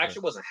 but I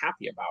actually wasn't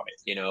happy about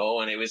it,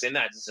 and it was in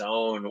that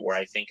zone where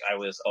I think I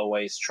was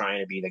always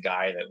trying to be the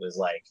guy that was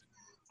like,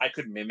 I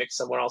could mimic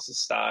someone else's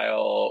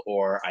style,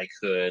 or I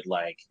could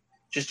like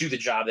just do the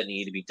job that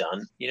needed to be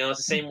done. It's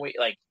the same way,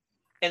 like.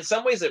 In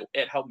some ways, it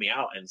helped me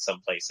out in some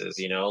places,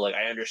 like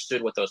I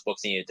understood what those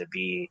books needed to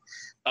be.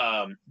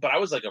 But I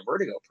was like a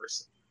Vertigo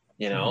person,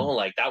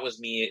 like that was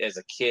me as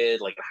a kid,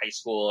 like in high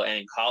school and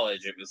in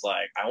college. It was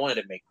like, I wanted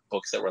to make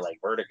books that were like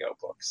Vertigo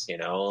books,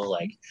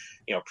 like,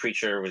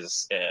 Preacher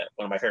was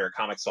one of my favorite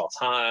comics of all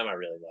time. I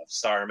really love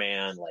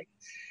Starman. Like,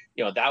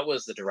 that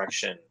was the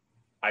direction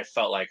I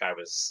felt like I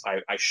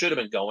should have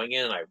been going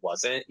in and I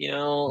wasn't,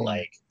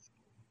 like,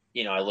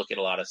 I look at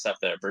a lot of stuff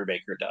that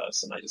Brubaker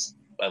does, and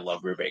I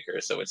love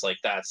Brubaker. So it's like,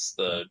 that's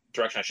the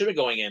direction I should have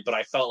been going in. But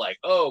I felt like,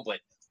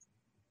 but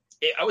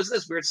I was in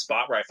this weird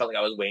spot where I felt like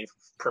I was waiting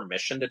for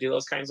permission to do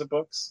those kinds of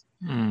books.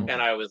 And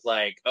I was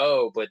like,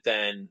 but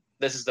then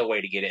this is the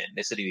way to get in.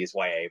 This is to do these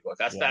YA books.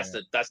 That's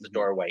the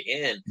doorway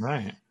in.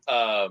 Right.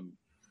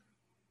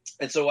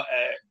 And so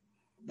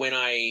when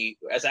I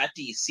was at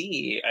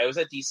DC,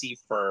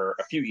 for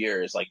a few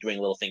years, like doing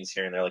little things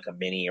here and there, like a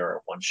mini or a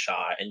one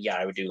shot. And yeah,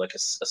 I would do like a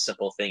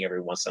simple thing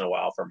every once in a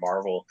while for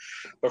Marvel.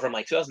 But from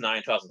like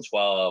 2009,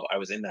 2012, I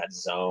was in that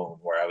zone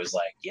where I was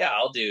like, yeah,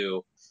 I'll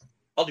do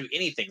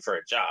anything for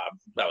a job.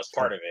 That was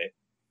part of it.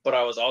 But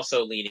I was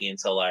also leaning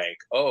into like,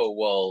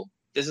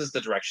 this is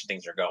the direction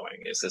things are going.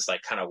 It's this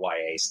like kind of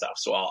YA stuff.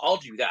 So I'll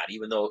do that,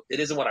 even though it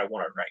isn't what I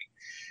want to write.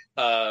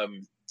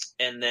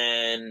 And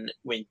then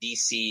when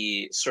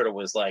DC sort of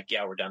was like,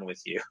 yeah, we're done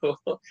with you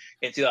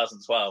in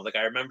 2012, like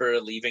I remember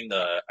leaving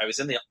I was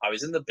in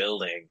the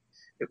building.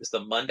 It was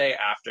the Monday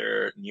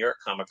after New York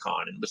Comic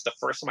Con, and it was the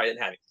first time I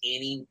didn't have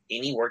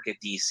any work at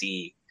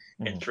DC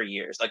in 3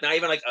 years. Like not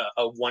even like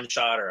a one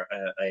shot or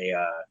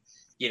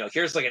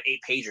here's like an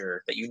 8-pager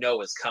that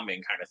is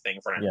coming kind of thing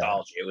for an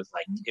anthology. It was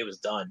like, it was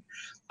done.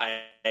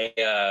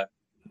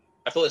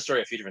 I've told this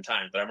story a few different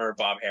times, but I remember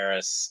Bob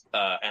Harris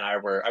and I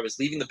was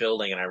leaving the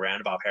building, and I ran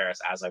to Bob Harris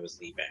as I was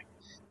leaving.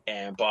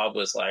 And Bob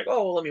was like,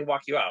 oh, well, let me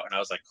walk you out. And I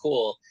was like,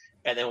 cool.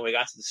 And then when we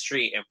got to the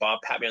street, and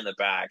Bob pat me on the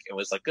back and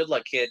was like, good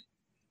luck, kid.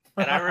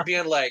 And I remember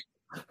being like,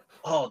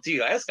 oh,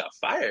 dude, I just got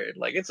fired.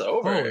 Like, it's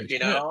over,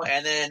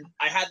 And then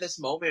I had this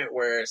moment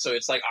where, so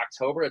it's like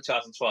October of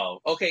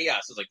 2012. Okay, yeah,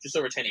 so it's like just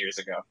over 10 years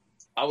ago.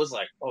 I was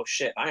like, oh,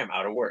 shit, I am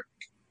out of work.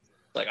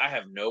 Like, I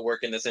have no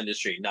work in this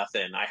industry,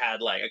 nothing. I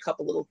had, like, a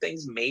couple little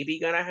things maybe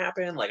gonna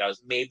happen. Like, I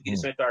was maybe getting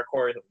something Dark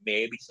Horse,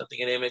 maybe something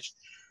in Image.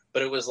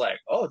 But it was like,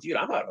 oh, dude,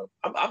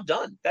 I'm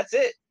done. That's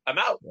it. I'm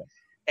out. Yeah.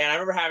 And I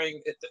remember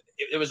having,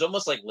 it was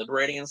almost, like,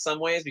 liberating in some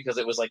ways, because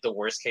it was, like, the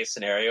worst-case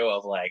scenario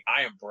of, like,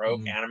 I am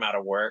broke and I'm out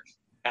of work,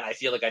 and I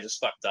feel like I just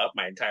fucked up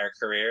my entire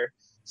career.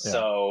 Yeah.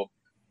 So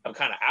I'm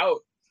kind of out.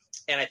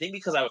 And I think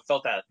because I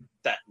felt that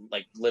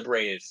like,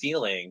 liberated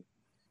feeling,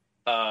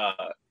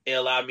 it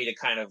allowed me to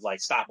kind of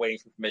like stop waiting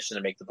for permission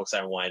to make the books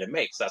I wanted to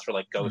make. So that's where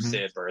like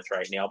Ghosted,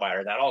 Birthright,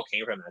 Nailbiter, that all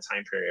came from that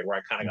time period where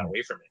I kind of got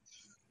away from it.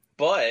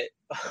 But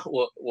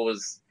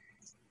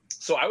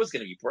so I was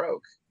going to be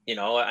broke,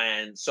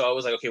 and so I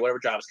was like, okay, whatever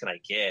jobs can I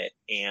get?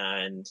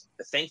 And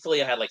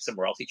thankfully I had like some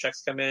royalty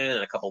checks come in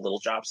and a couple little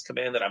jobs come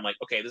in that I'm like,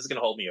 okay, this is going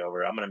to hold me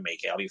over. I'm going to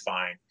make it. I'll be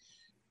fine.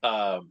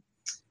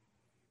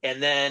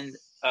 And then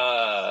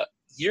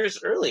years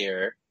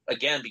earlier,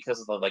 again,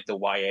 because of the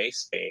YA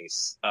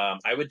space,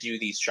 I would do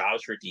these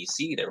jobs for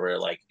DC that were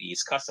like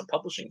these custom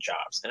publishing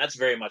jobs. And that's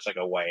very much like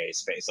a YA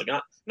space, like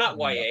not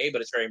YA,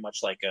 but it's very much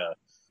like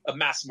a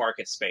mass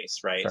market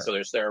space, right?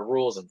 Sure. So there are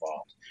rules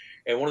involved.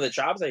 And one of the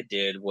jobs I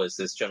did was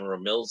this General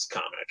Mills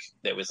comic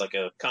that was like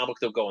a comic book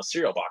that would go in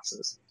cereal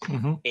boxes.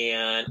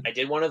 And I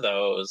did one of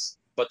those,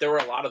 but there were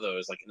a lot of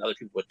those, like, and other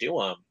people would do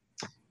them.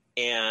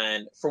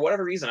 And for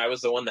whatever reason, I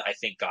was the one that I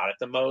think got it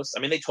the most.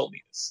 I mean, they told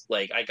me this,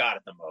 like, I got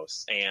it the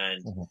most.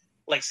 And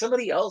like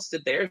somebody else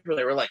did theirs where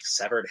they were like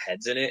severed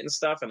heads in it and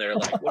stuff. And they're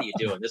like, what are you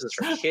doing? This is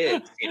for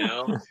kids,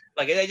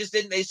 Like, they just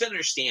didn't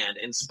understand.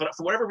 And but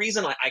for whatever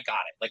reason, I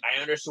got it. Like,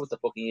 I understood what the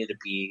book needed to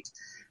be.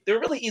 They were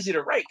really easy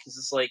to write because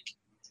it's like,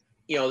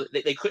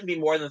 they couldn't be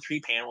more than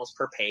 3 panels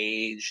per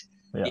page.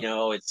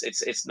 Yeah.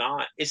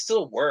 It's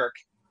still work,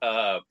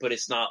 but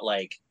it's not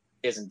like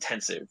as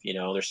intensive.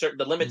 There's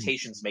the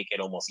limitations make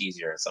it almost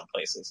easier in some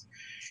places.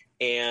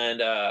 And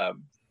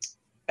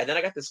then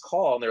I got this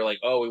call and they're like,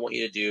 oh, we want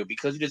you to do,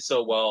 because you did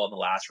so well in the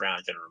last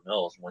round at General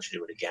Mills, we want you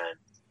to do it again.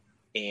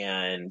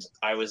 And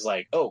I was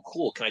like, oh,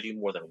 cool. Can I do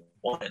more than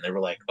one? And they were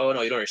like, oh,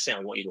 no, you don't understand.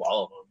 We want you to do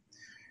all of them.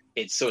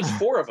 So it's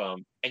 4 of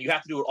them and you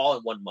have to do it all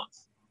in 1 month.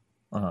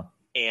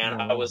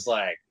 And I was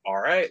like, all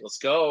right, let's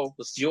go.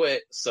 Let's do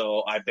it.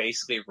 So I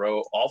basically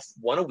wrote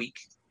one a week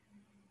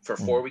for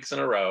 4 weeks in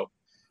a row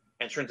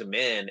and turned them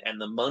in. And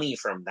the money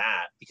from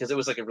that, because it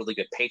was like a really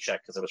good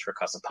paycheck because it was for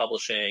custom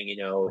publishing, it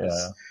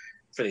was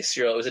for the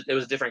serial. It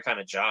was a different kind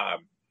of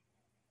job.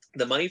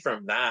 The money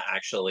from that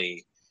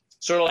actually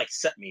sort of like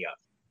set me up.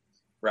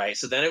 Right.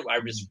 So then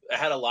I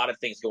had a lot of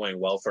things going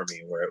well for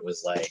me where it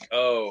was like,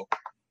 now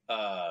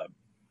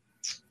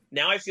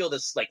I feel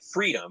this like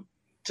freedom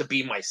to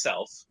be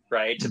myself,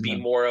 right? To be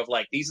more of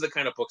like, these are the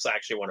kind of books I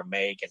actually want to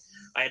make. And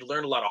I had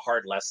learned a lot of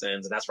hard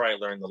lessons. And that's where I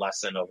learned the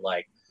lesson of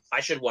like,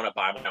 I should want to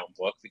buy my own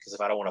book because if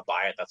I don't want to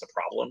buy it, that's a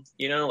problem.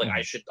 Like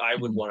I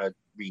would want to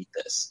read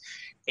this.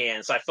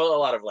 And so I felt a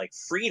lot of like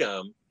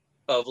freedom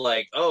of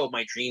like, oh,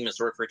 my dream is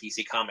to work for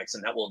DC Comics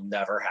and that will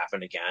never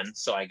happen again.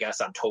 So I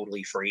guess I'm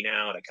totally free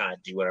now to kind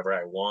of do whatever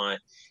I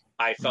want.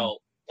 I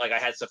felt like I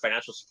had some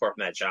financial support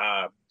from that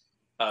job.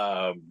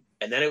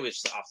 And then it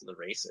was just off to the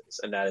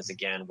races. And that is,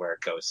 again, where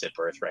Ghosted,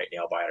 Birthright,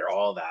 Nailbiter,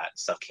 all that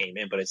stuff came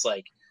in. But it's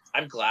like,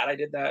 I'm glad I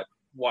did that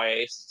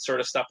YA sort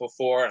of stuff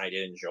before, and I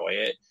did enjoy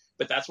it.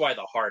 But that's why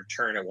the hard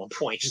turn at one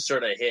point just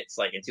sort of hits,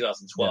 like in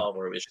 2012,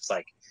 where it was just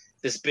like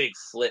this big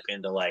flip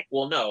into like,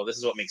 well, no, this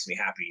is what makes me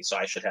happy, so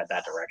I should head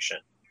that direction.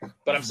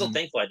 But I'm still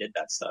thankful I did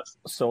that stuff.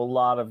 So a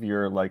lot of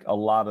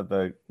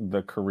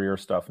the career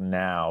stuff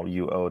now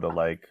you owe to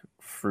like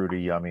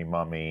Fruity Yummy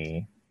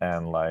Mummy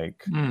and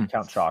like Count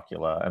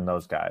Chocula and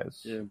those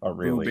guys are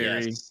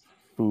really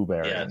Boo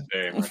Berry. Yeah,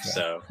 very much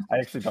so. I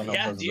actually don't know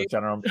if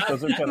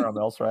those are General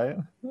Mills, right?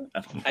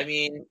 I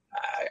mean,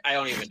 I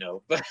don't even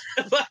know, but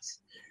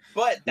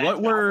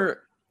what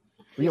were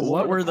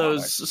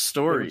those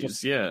stories?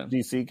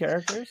 DC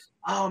characters.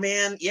 Oh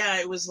man, yeah,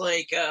 it was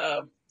like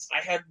I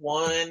had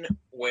one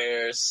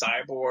where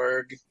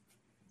Cyborg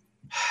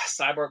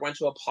went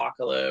to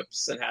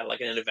Apocalypse and had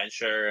like an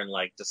adventure, and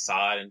like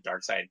Desaad and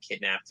Darkseid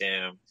kidnapped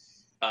him.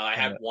 I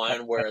had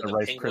one where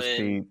the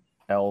Penguin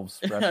elves.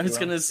 I was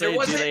gonna say,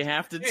 do they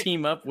have to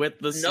team up with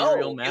the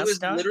serial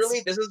mascots? It was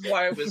literally. This is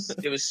why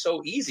it was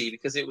so easy,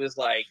 because it was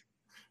like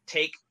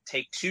take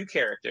 2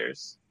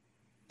 characters,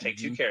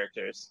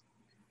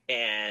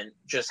 and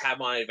just have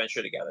them on an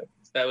adventure together.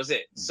 That was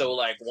it. So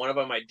like one of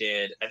them I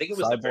did. I think it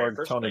was Cyborg, the very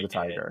first Tony the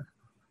Tiger.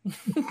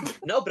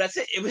 No, but that's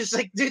it. It was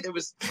like, dude,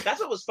 that's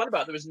what was fun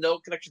about it. There was no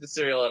connection to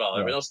cereal at all.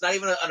 There was not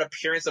even an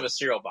appearance of a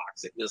cereal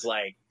box. It was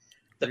like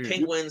the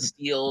Penguin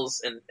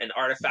steals an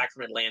artifact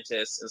from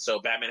Atlantis, and so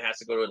Batman has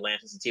to go to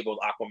Atlantis and team up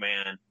with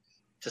Aquaman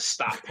to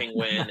stop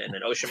Penguin, and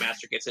then Ocean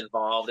Master gets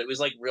involved. It was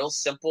like real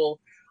simple.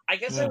 I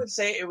guess I would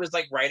say it was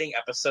like writing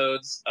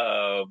episodes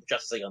of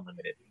Justice League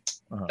Unlimited.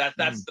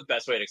 That's the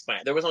best way to explain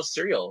it. There was no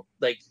cereal.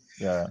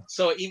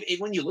 So even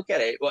when you look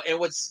at it, well, and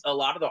what's a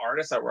lot of the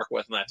artists I work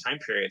with in that time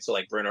period, so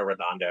like Bruno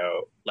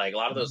Redondo, like a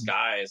lot of those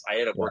guys I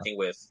ended up working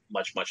with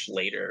much, much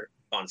later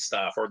on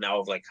stuff, or now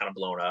have like kind of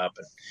blown up.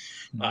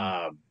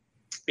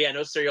 And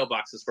no cereal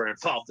boxes were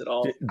involved at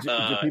all. Do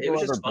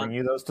people ever bring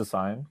you those to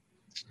sign?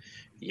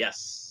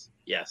 Yes.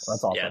 That's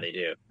awesome. Yeah, they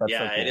do. That's so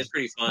cool. It is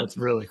pretty fun. That's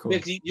really cool.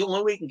 Because the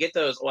only way you can get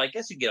those, well, I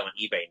guess you can get them on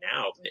eBay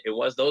now, but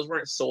those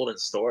weren't sold in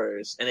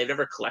stores, and they've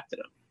never collected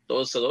them.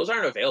 Those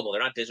aren't available.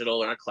 They're not digital.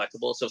 They're not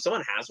collectible. So if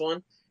someone has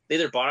one, they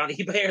either bought on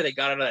eBay or they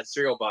got out of that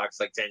cereal box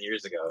like 10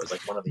 years ago. It was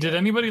like one of the. Did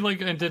anybody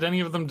did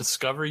any of them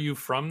discover you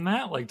from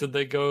that? Like, did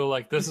they go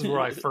like, this is where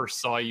I first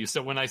saw you?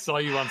 So when I saw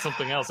you on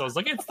something else, I was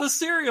like, it's the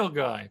cereal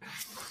guy.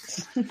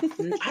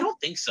 I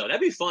don't think so.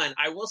 That'd be fun.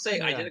 I will say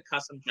I did a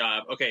custom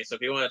job. Okay, so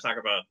if you want to talk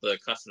about the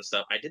custom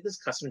stuff, I did this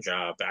custom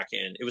job back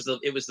in. It was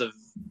the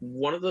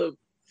one of the.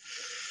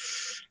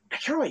 I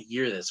can't remember what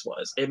year this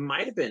was. It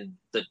might have been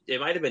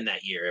that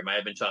year. It might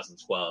have been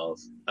 2012.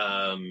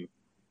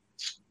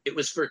 It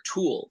was for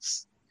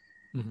tools.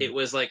 Mm-hmm. It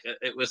was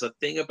a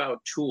thing about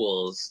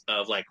tools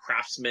of like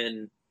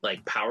Craftsman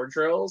like power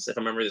drills, if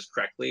I remember this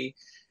correctly.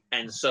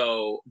 And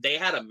so they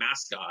had a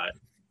mascot.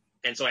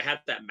 And so I had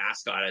that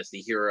mascot as the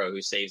hero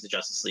who saves the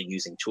Justice League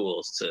using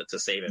tools to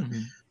save him.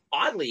 Mm-hmm.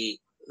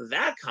 Oddly,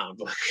 that comic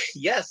book,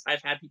 yes,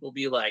 I've had people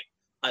be like,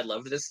 I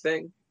loved this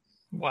thing.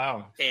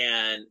 Wow.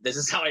 And this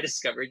is how I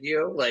discovered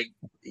you. Like,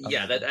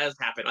 yeah, that has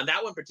happened. On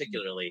that one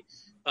particularly.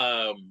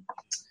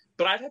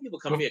 But I've had people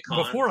come to me at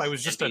cons. Before I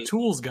was just a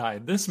tools guy.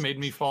 This made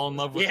me fall in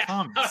love with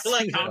comics.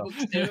 Like comic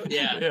books too.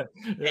 Yeah.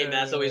 Hey,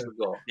 that's always the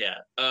goal. Yeah.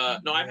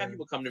 No, I've had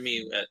people come to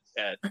me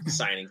at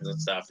signings and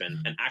stuff. And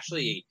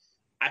actually,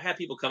 I've had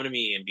people come to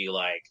me and be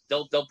like,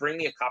 they'll bring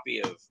me a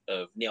copy of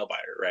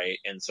Nailbiter, right?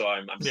 And so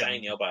I'm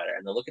signing Nailbiter,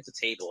 and they'll look at the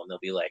table and they'll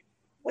be like,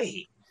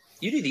 wait,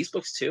 you do these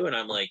books too? And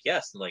I'm like,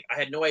 yes. And like, I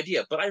had no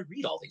idea, but I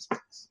read all these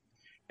books.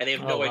 And they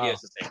have no idea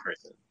it's the same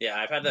person. Yeah,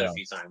 I've had that a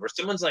few times. Where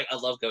someone's like, I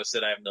love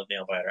Ghosted, I have no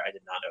Nailbiter. I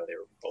did not know they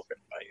were both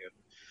written by you.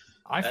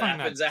 I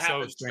find that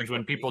so strange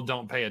when people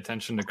don't pay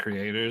attention to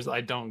creators.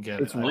 I don't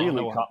get it.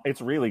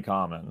 It's really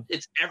common.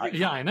 It's every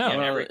yeah, I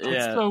know.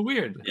 It's so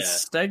weird. Yeah.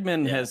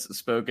 Stegman has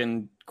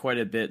spoken quite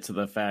a bit to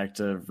the fact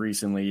of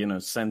recently,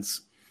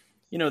 since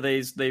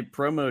they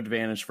promoted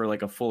Vanish for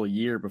like a full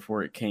year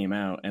before it came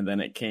out, and then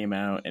it came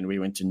out and we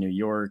went to New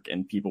York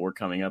and people were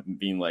coming up and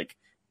being like,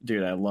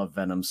 dude, I love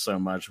Venom so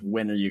much.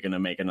 When are you going to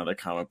make another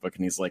comic book?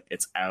 And he's like,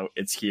 it's out.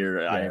 It's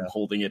here. Yeah. I am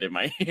holding it in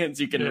my hands.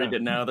 You can read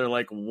it now. They're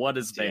like, what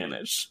is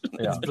Vanish?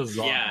 It's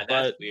bizarre. Yeah,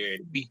 that's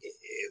weird.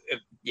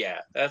 Yeah,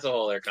 that's a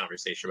whole other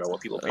conversation about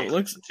what people pay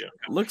attention to.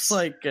 Looks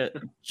like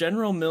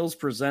General Mills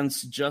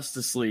presents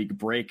Justice League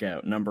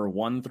Breakout number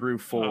 1 through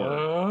 4.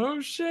 Oh,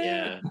 shit.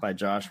 Yeah. By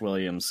Josh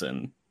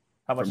Williamson.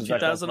 How much from is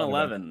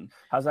 2011.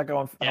 How's that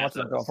going? How much is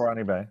that going for on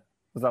eBay?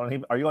 Is that on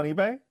eBay? Are you on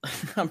eBay?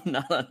 I'm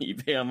not on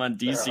eBay. I'm on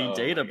DC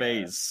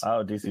Database. Yeah.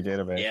 Oh, DC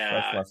Database.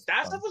 Yeah,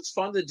 that stuff was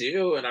fun to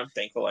do, and I'm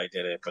thankful I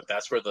did it. But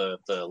that's where the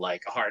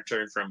like hard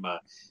turn from.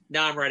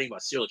 Now I'm writing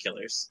about serial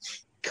killers.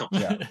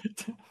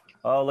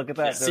 Oh, look at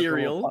that!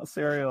 Serial.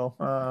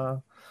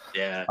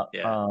 Yeah.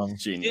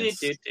 Genius.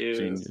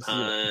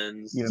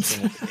 Puns.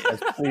 I was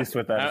pleased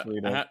with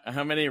that.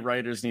 How many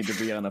writers need to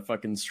be on a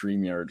fucking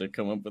StreamYard to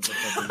come up with a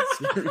fucking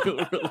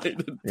serial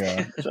related?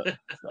 Yeah,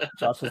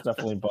 Josh was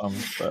definitely bummed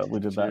we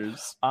did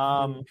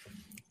that.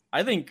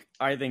 I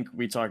think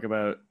we talk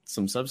about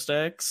some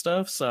Substack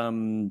stuff,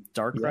 some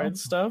Dark Ride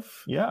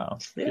stuff. Yeah.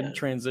 Good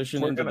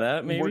transition into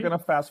that. Maybe we're gonna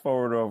fast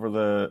forward over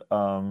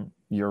the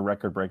your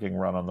record-breaking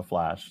run on the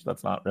Flash.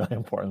 That's not really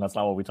important. That's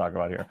not what we talk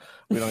about here.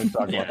 We don't need to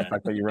talk about the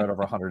fact that you read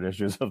over 100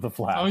 issues of the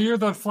Flash. Oh, you're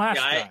the Flash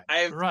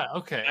guy. Right.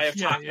 Okay. I have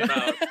talked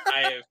about.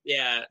 I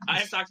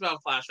have talked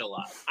about Flash a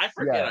lot. I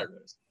forget I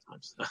wrote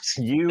sometimes.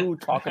 You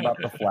talk about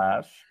the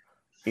Flash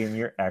in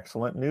your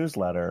excellent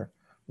newsletter,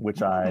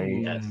 which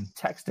I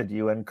texted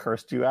you and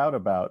cursed you out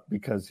about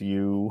because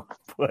you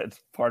put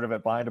part of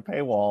it behind a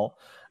paywall.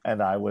 And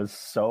I was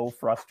so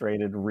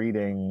frustrated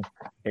reading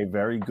a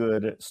very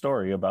good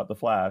story about the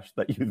Flash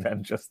that you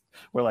then just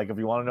were like, if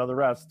you want to know the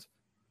rest,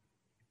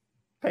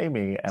 pay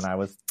me. And I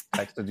was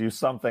texted you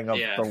something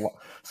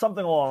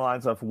something along the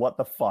lines of, what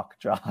the fuck,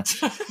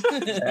 Josh?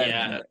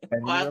 And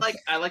well,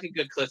 I like a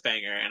good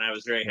cliffhanger, and I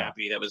was very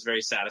happy. That was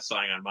very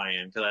satisfying on my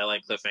end because I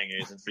like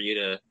cliffhangers, and for you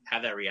to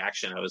have that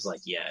reaction, I was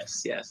like,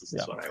 yes, this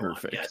is what I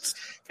want. Yes.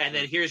 And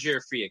then here's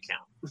your free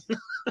account.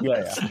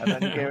 And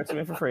then you gave it to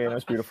me for free, and it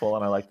was beautiful,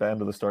 and I like the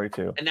end of the story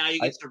too. And now you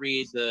get to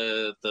read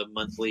the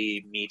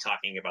monthly me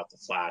talking about the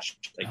Flash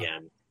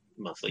again,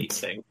 monthly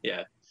thing.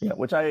 Yeah,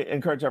 which I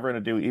encourage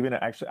everyone to do. Even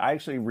I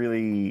actually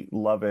really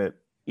love it.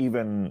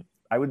 Even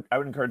I would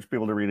encourage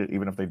people to read it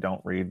even if they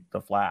don't read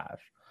the Flash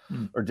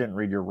or didn't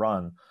read your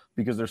run,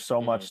 because there's so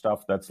much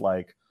stuff that's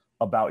like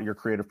about your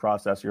creative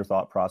process, your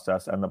thought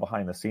process, and the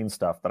behind the scenes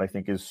stuff that I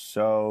think is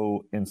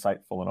so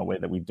insightful in a way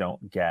that we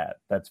don't get.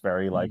 That's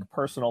very like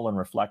personal and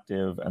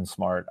reflective and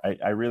smart.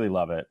 I really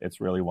love it. It's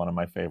really one of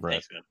my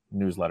favorite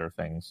newsletter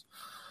things.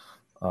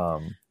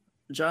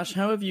 Josh,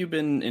 how have you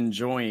been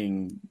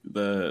enjoying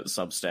the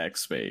Substack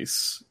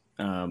space?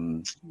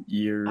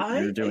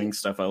 You're doing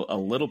stuff a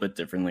little bit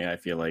differently, I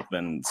feel like,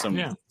 than some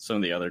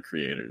of the other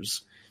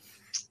creators.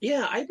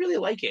 Yeah, I really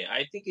like it.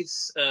 I think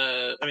it's,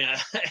 I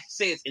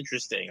say it's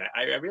interesting.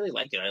 I really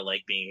like it. I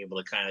like being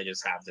able to kind of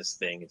just have this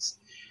thing. It's,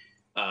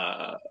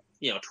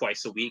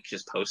 twice a week,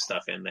 just post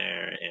stuff in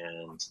there.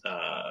 And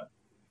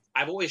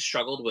I've always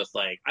struggled with,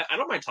 like, I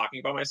don't mind talking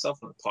about myself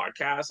on a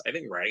podcast. I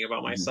think writing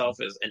about myself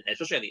is, and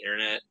especially on the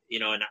internet,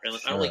 and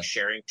I don't like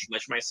sharing too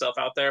much of myself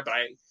out there, but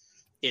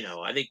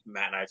I think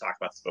Matt and I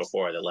talked about this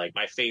before, that like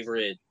my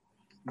favorite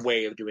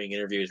way of doing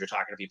interviews or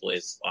talking to people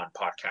is on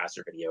podcasts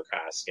or video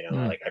casts.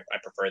 Like I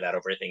prefer that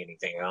over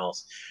anything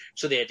else.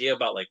 So the idea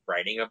about like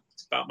writing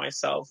about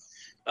myself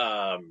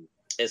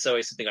is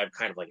always something I've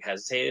kind of like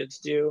hesitated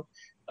to do.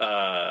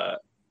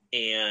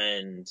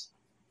 And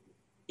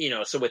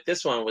so with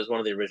this one, was one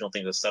of the original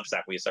things with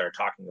Substack we started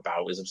talking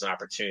about was an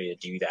opportunity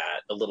to do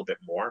that a little bit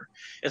more.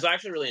 And so I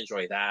actually really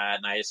enjoy that.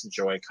 And I just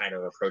enjoy kind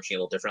of approaching it a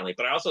little differently.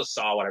 But I also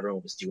saw what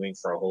everyone was doing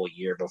for a whole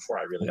year before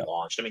I really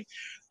launched. I mean,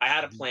 I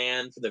had a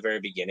plan from the very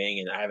beginning,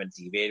 and I haven't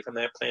deviated from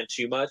that plan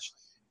too much.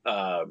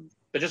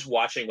 But just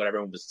watching what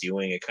everyone was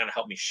doing, it kind of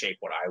helped me shape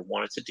what I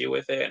wanted to do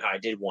with it. And I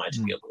did want it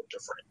to be a little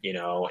different,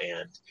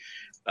 and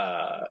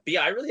but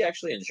yeah, I really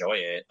actually enjoy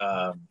it.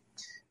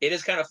 It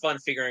is kind of fun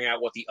figuring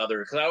out what the other,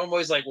 because I'm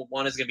always like, well,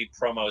 one is going to be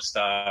promo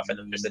stuff, and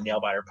then there's the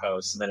nail biter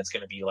posts, and then it's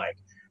going to be like,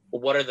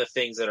 well, what are the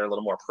things that are a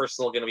little more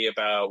personal going to be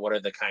about? What are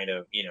the kind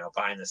of,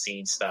 behind the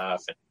scenes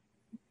stuff?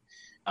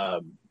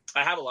 And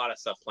I have a lot of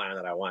stuff planned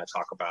that I want to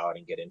talk about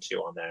and get into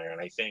on there. And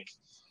I think,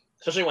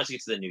 especially once you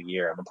get to the new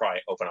year, I'm going to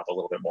probably open up a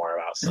little bit more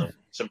about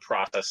some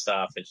process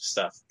stuff and just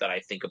stuff that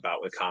I think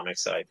about with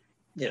comics that I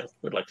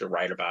would like to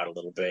write about a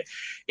little bit.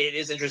 It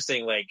is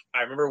interesting. Like,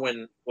 I remember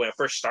when I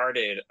first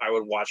started, I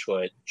would watch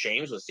what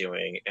James was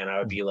doing, and I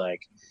would be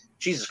like,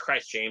 Jesus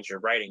Christ, James, you're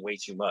writing way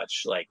too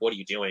much. Like, what are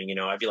you doing?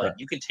 I'd be like,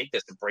 you can take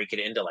this and break it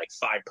into like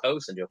 5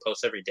 posts and do a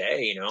post every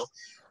day,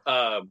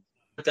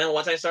 But then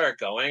once I started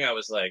going, I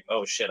was like,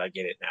 oh shit, I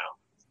get it now.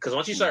 Because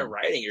once you start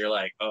writing, you're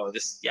like, oh,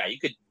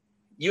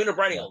 you end up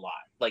writing a lot.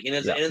 Like, it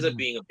ends up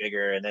being a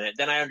bigger, and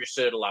then I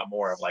understood a lot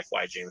more of like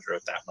why James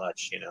wrote that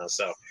much,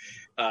 So,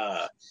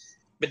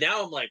 but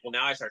now I'm like, well,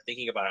 now I start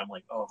thinking about it. I'm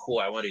like, oh, cool,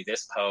 I want to do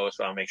this post,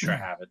 but I'll make sure I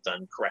have it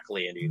done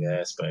correctly and do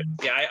this. But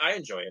yeah, I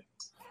enjoy it.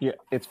 Yeah,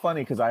 it's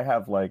funny because I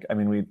have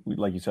we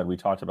like you said, we've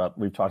talked about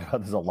this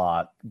a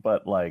lot,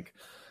 but like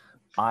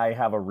I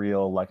have a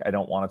real, like, I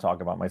don't want to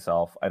talk about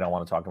myself. I don't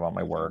want to talk about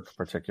my work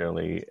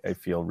particularly. I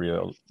feel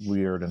real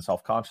weird and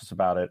self-conscious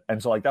about it.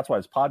 And so like, that's why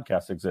this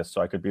podcast exists.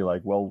 So I could be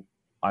like, well,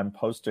 I'm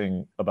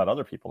posting about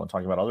other people and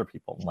talking about other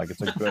people. And like,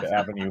 it's a good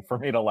avenue for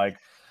me to like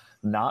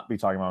not be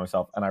talking about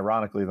myself. And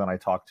ironically, then I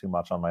talk too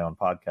much on my own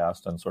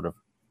podcast and sort of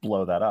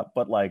blow that up.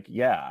 But like,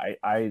 yeah,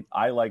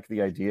 I like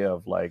the idea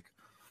of like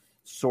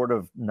sort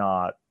of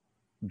not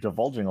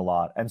divulging a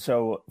lot. And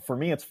so for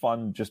me, it's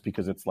fun just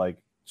because it's like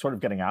sort of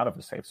getting out of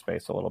a safe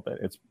space a little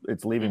bit.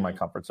 It's leaving my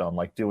comfort zone,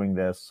 like doing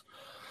this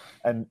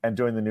and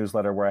doing the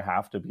newsletter where I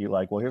have to be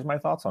like, well, here's my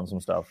thoughts on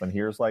some stuff. And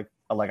here's like,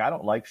 I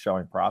don't like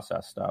showing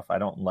process stuff. I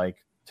don't like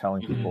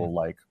telling people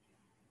like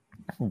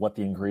what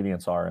the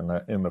ingredients are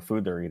in the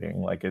food they're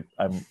eating. Like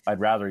I'd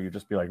rather you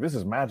just be like, this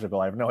is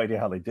magical. I have no idea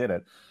how they did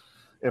it.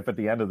 If at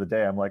the end of the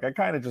day, I'm like, I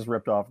kind of just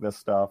ripped off this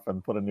stuff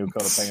and put a new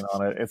coat of paint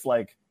on it. It's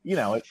like,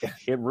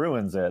 it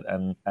ruins it.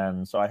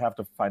 And so I have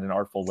to find an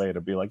artful way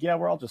to be like, yeah,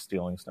 we're all just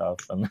stealing stuff.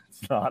 And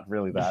it's not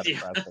really that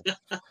impressive.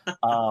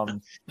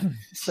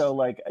 So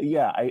like,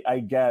 yeah, I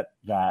get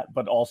that.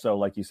 But also,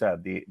 like you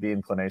said, the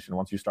inclination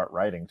once you start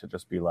writing to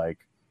just be like,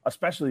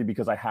 especially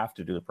because I have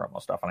to do the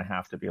promo stuff and I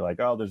have to be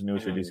like, oh, there's a new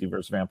issue of DC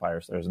versus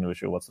Vampires. There's a new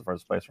issue. What's the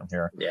first place from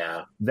here?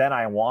 Yeah. Then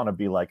I want to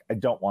be like, I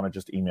don't want to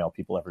just email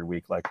people every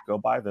week. Like, go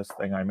buy this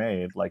thing I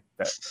made. Like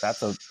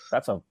that's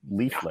a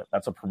leaflet.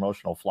 That's a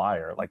promotional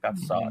flyer. Like that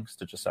sucks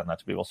to just send that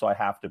to people. So I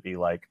have to be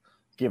like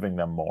giving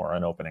them more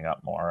and opening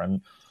up more.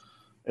 And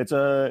it's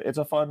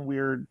a fun,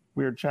 weird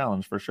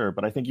challenge for sure.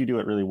 But I think you do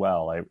it really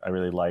well. I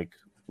really like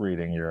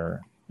reading your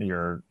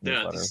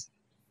newsletter.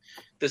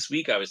 This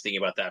week I was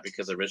thinking about that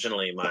because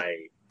originally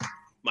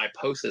my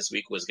post this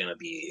week was going to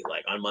be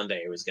like on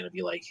Monday. It was going to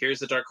be like, here's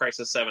the Dark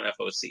Crisis 7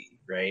 FOC,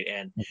 right?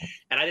 And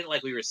I didn't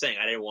like we were saying.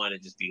 I didn't want to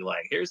just be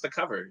like, here's the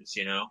covers,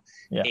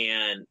 Yeah.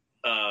 And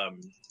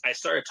I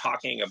started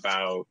talking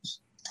about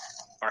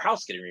our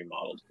house getting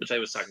remodeled, which I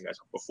was talking to you guys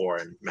before,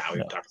 and Matt,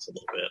 we've talked a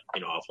little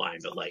bit, offline.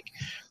 But like,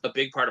 a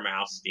big part of my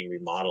house is being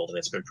remodeled, and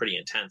it's been pretty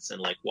intense.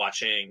 And like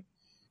watching,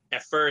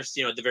 at first,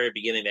 at the very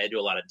beginning, they do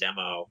a lot of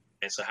demo.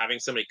 And so having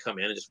somebody come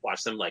in and just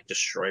watch them like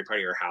destroy part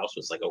of your house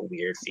was like a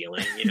weird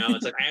feeling,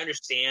 It's like, I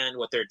understand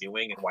what they're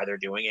doing and why they're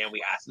doing it, and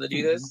we asked them to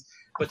do this,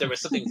 but there was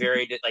something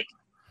very like,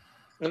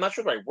 I'm not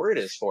sure what the right word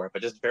is for it,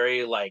 but just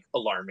very like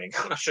alarming.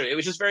 I'm not sure. It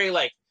was just very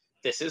like,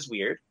 this is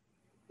weird,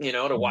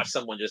 to watch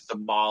someone just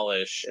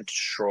demolish and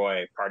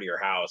destroy part of your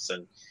house,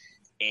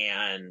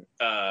 and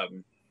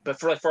but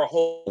for a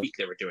whole week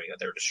they were doing that.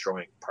 They were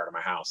destroying part of my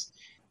house,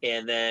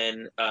 and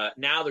then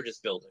now they're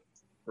just building.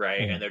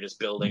 Right. And they're just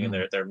building and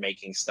they're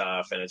making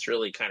stuff. And it's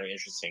really kind of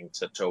interesting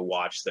to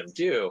watch them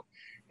do.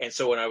 And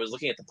so when I was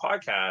looking at the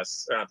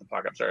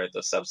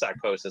Substack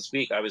post this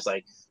week, I was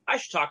like, I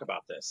should talk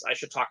about this. I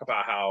should talk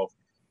about how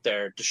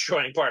they're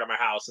destroying part of my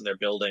house and they're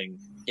building,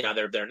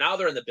 they're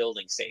in the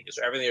building stages.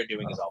 So everything they're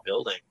doing is all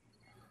building.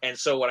 And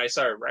so when I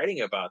started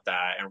writing about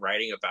that and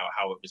writing about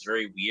how it was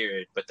very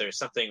weird, but there's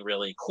something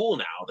really cool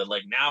now that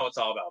like, now it's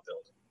all about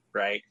building.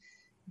 Right.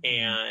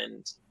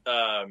 And,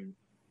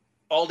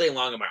 all day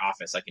long in my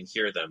office, I can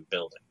hear them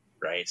building,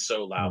 right?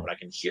 So loud, but I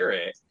can hear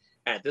it.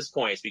 And at this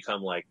point, it's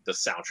become like the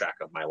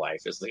soundtrack of my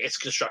life. It's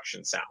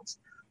construction sounds.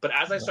 But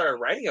as I started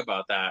writing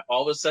about that,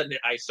 all of a sudden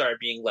I started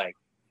being like,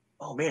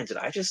 oh man, did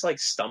I just like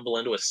stumble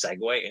into a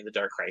segue into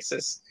Dark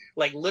Crisis?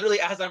 Like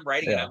literally as I'm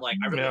writing it, I'm like,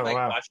 I really like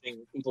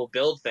watching people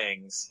build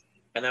things.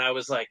 And then I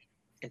was like,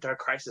 and Dark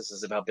Crisis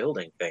is about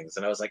building things.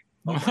 And I was like,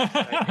 oh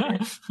my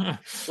God.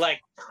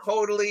 Like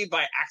totally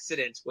by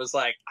accident was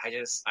like,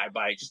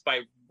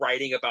 by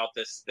writing about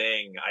this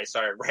thing, I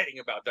started writing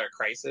about Dark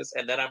Crisis.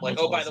 And then I'm like,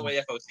 by the way,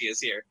 FOC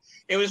is here.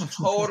 It was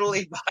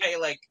totally by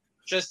like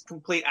just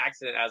complete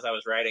accident as I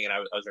was writing. And I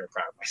was very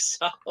proud of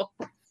myself.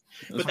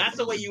 But that's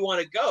the way you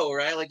want to go,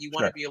 right? Like you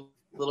want to be a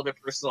little bit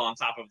personal on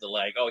top of the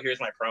like, oh, here's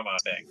my promo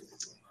thing.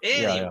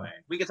 Anyway,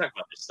 we can talk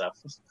about this stuff.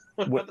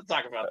 We'll have to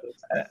talk about this.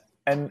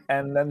 And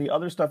then the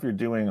other stuff you're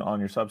doing on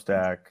your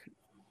Substack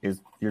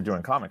is you're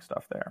doing comic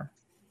stuff there.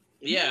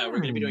 Yeah, we're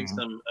going to be doing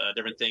some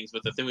different things,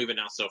 but the thing we've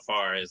announced so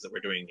far is that we're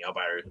doing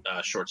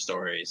Nailbiter short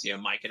stories. You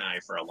know, Mike and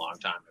I, for a long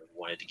time, have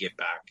wanted to get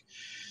back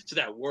to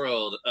that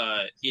world.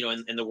 You know,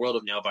 in the world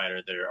of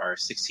Nailbiter, there are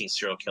 16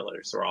 serial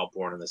killers. They're all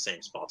born in the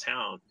same small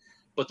town.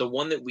 But the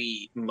one that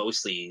we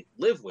mostly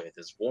live with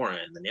is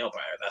Warren, the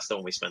Nailbiter. That's the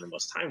one we spend the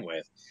most time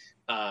with.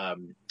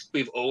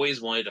 We've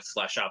always wanted to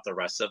flesh out the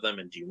rest of them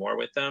and do more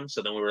with them.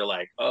 So then we were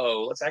like,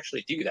 oh, let's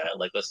actually do that.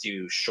 Like, let's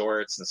do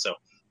shorts. And so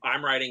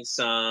I'm writing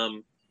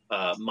some.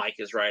 Mike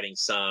is writing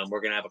some.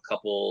 We're going to have a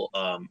couple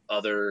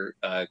other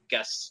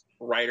guest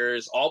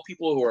writers, all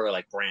people who are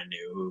like brand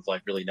new, who've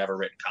like really never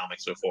written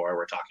comics before,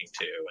 we're talking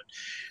to.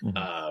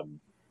 And,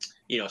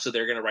 you know, so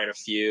they're going to write a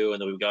few, and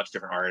then we go out to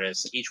different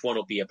artists. Each one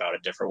will be about a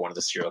different one of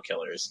the serial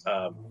killers.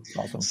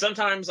 Awesome.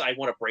 Sometimes I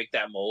want to break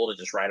that mold and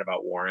just write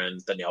about Warren,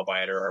 the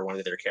Nailbiter, or one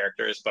of their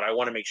characters, but I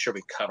want to make sure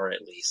we cover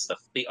at least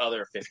the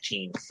other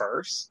 15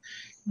 first,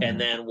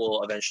 and then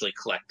we'll eventually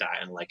collect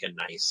that in like a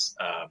nice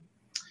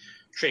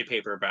trade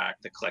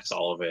paperback that collects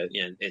all of it.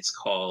 And it's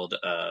called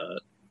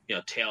you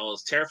know,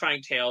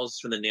 terrifying tales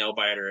from the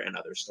Nailbiter and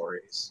other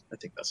stories. I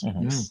think that's what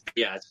it is.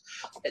 Yeah,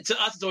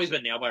 to us it's always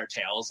been Nailbiter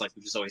Tales. Like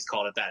we've just always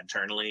called it that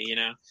internally, you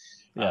know.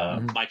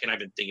 Mike and I've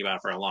been thinking about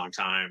it for a long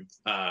time,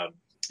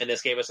 and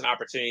this gave us an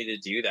opportunity to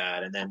do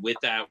that. And then with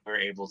that, we're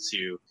able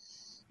to,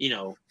 you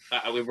know,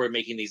 we were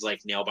making these like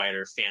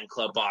Nailbiter fan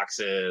club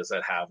boxes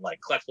that have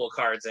like collectible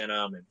cards in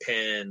them and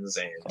pins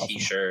and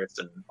T-shirts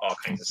and all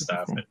kinds of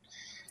stuff. And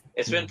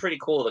it's been pretty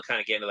cool to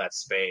kind of get into that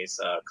space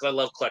because I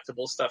love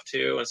collectible stuff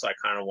too, and so I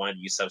kind of wanted to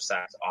use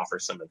Substack to offer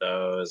some of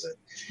those.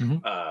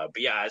 And but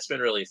yeah, it's been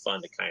really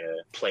fun to kind of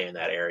play in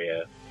that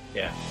area.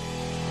 Yeah.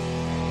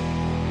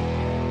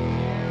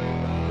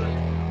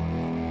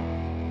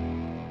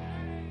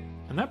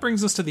 And that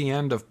brings us to the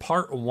end of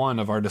part 1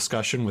 of our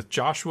discussion with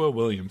Joshua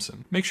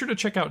Williamson. Make sure to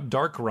check out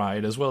Dark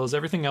Ride as well as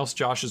everything else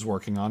Josh is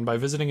working on by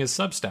visiting his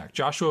Substack,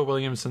 Joshua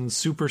Williamson's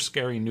Super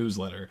Scary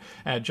Newsletter,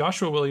 at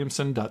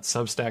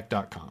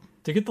joshuawilliamson.substack.com.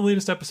 To get the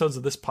latest episodes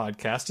of this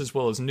podcast, as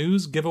well as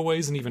news,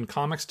 giveaways, and even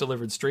comics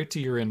delivered straight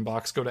to your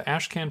inbox, go to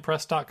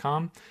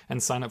ashcanpress.com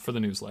and sign up for the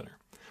newsletter.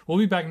 We'll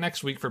be back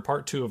next week for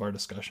part 2 of our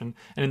discussion,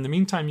 and in the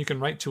meantime, you can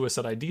write to us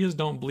at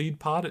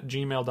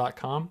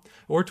ideasdon'tbleedpod@gmail.com,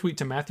 or tweet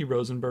to Matthew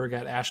Rosenberg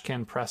at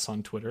ashcanpress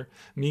on Twitter,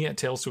 me at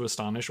Tales to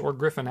Astonish, or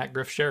Griffin at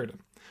Griff Sheridan.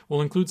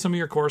 We'll include some of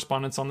your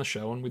correspondence on the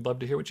show, and we'd love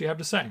to hear what you have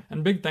to say.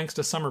 And big thanks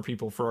to Summer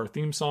People for our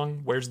theme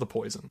song, Where's the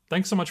Poison?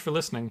 Thanks so much for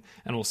listening,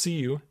 and we'll see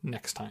you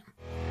next time.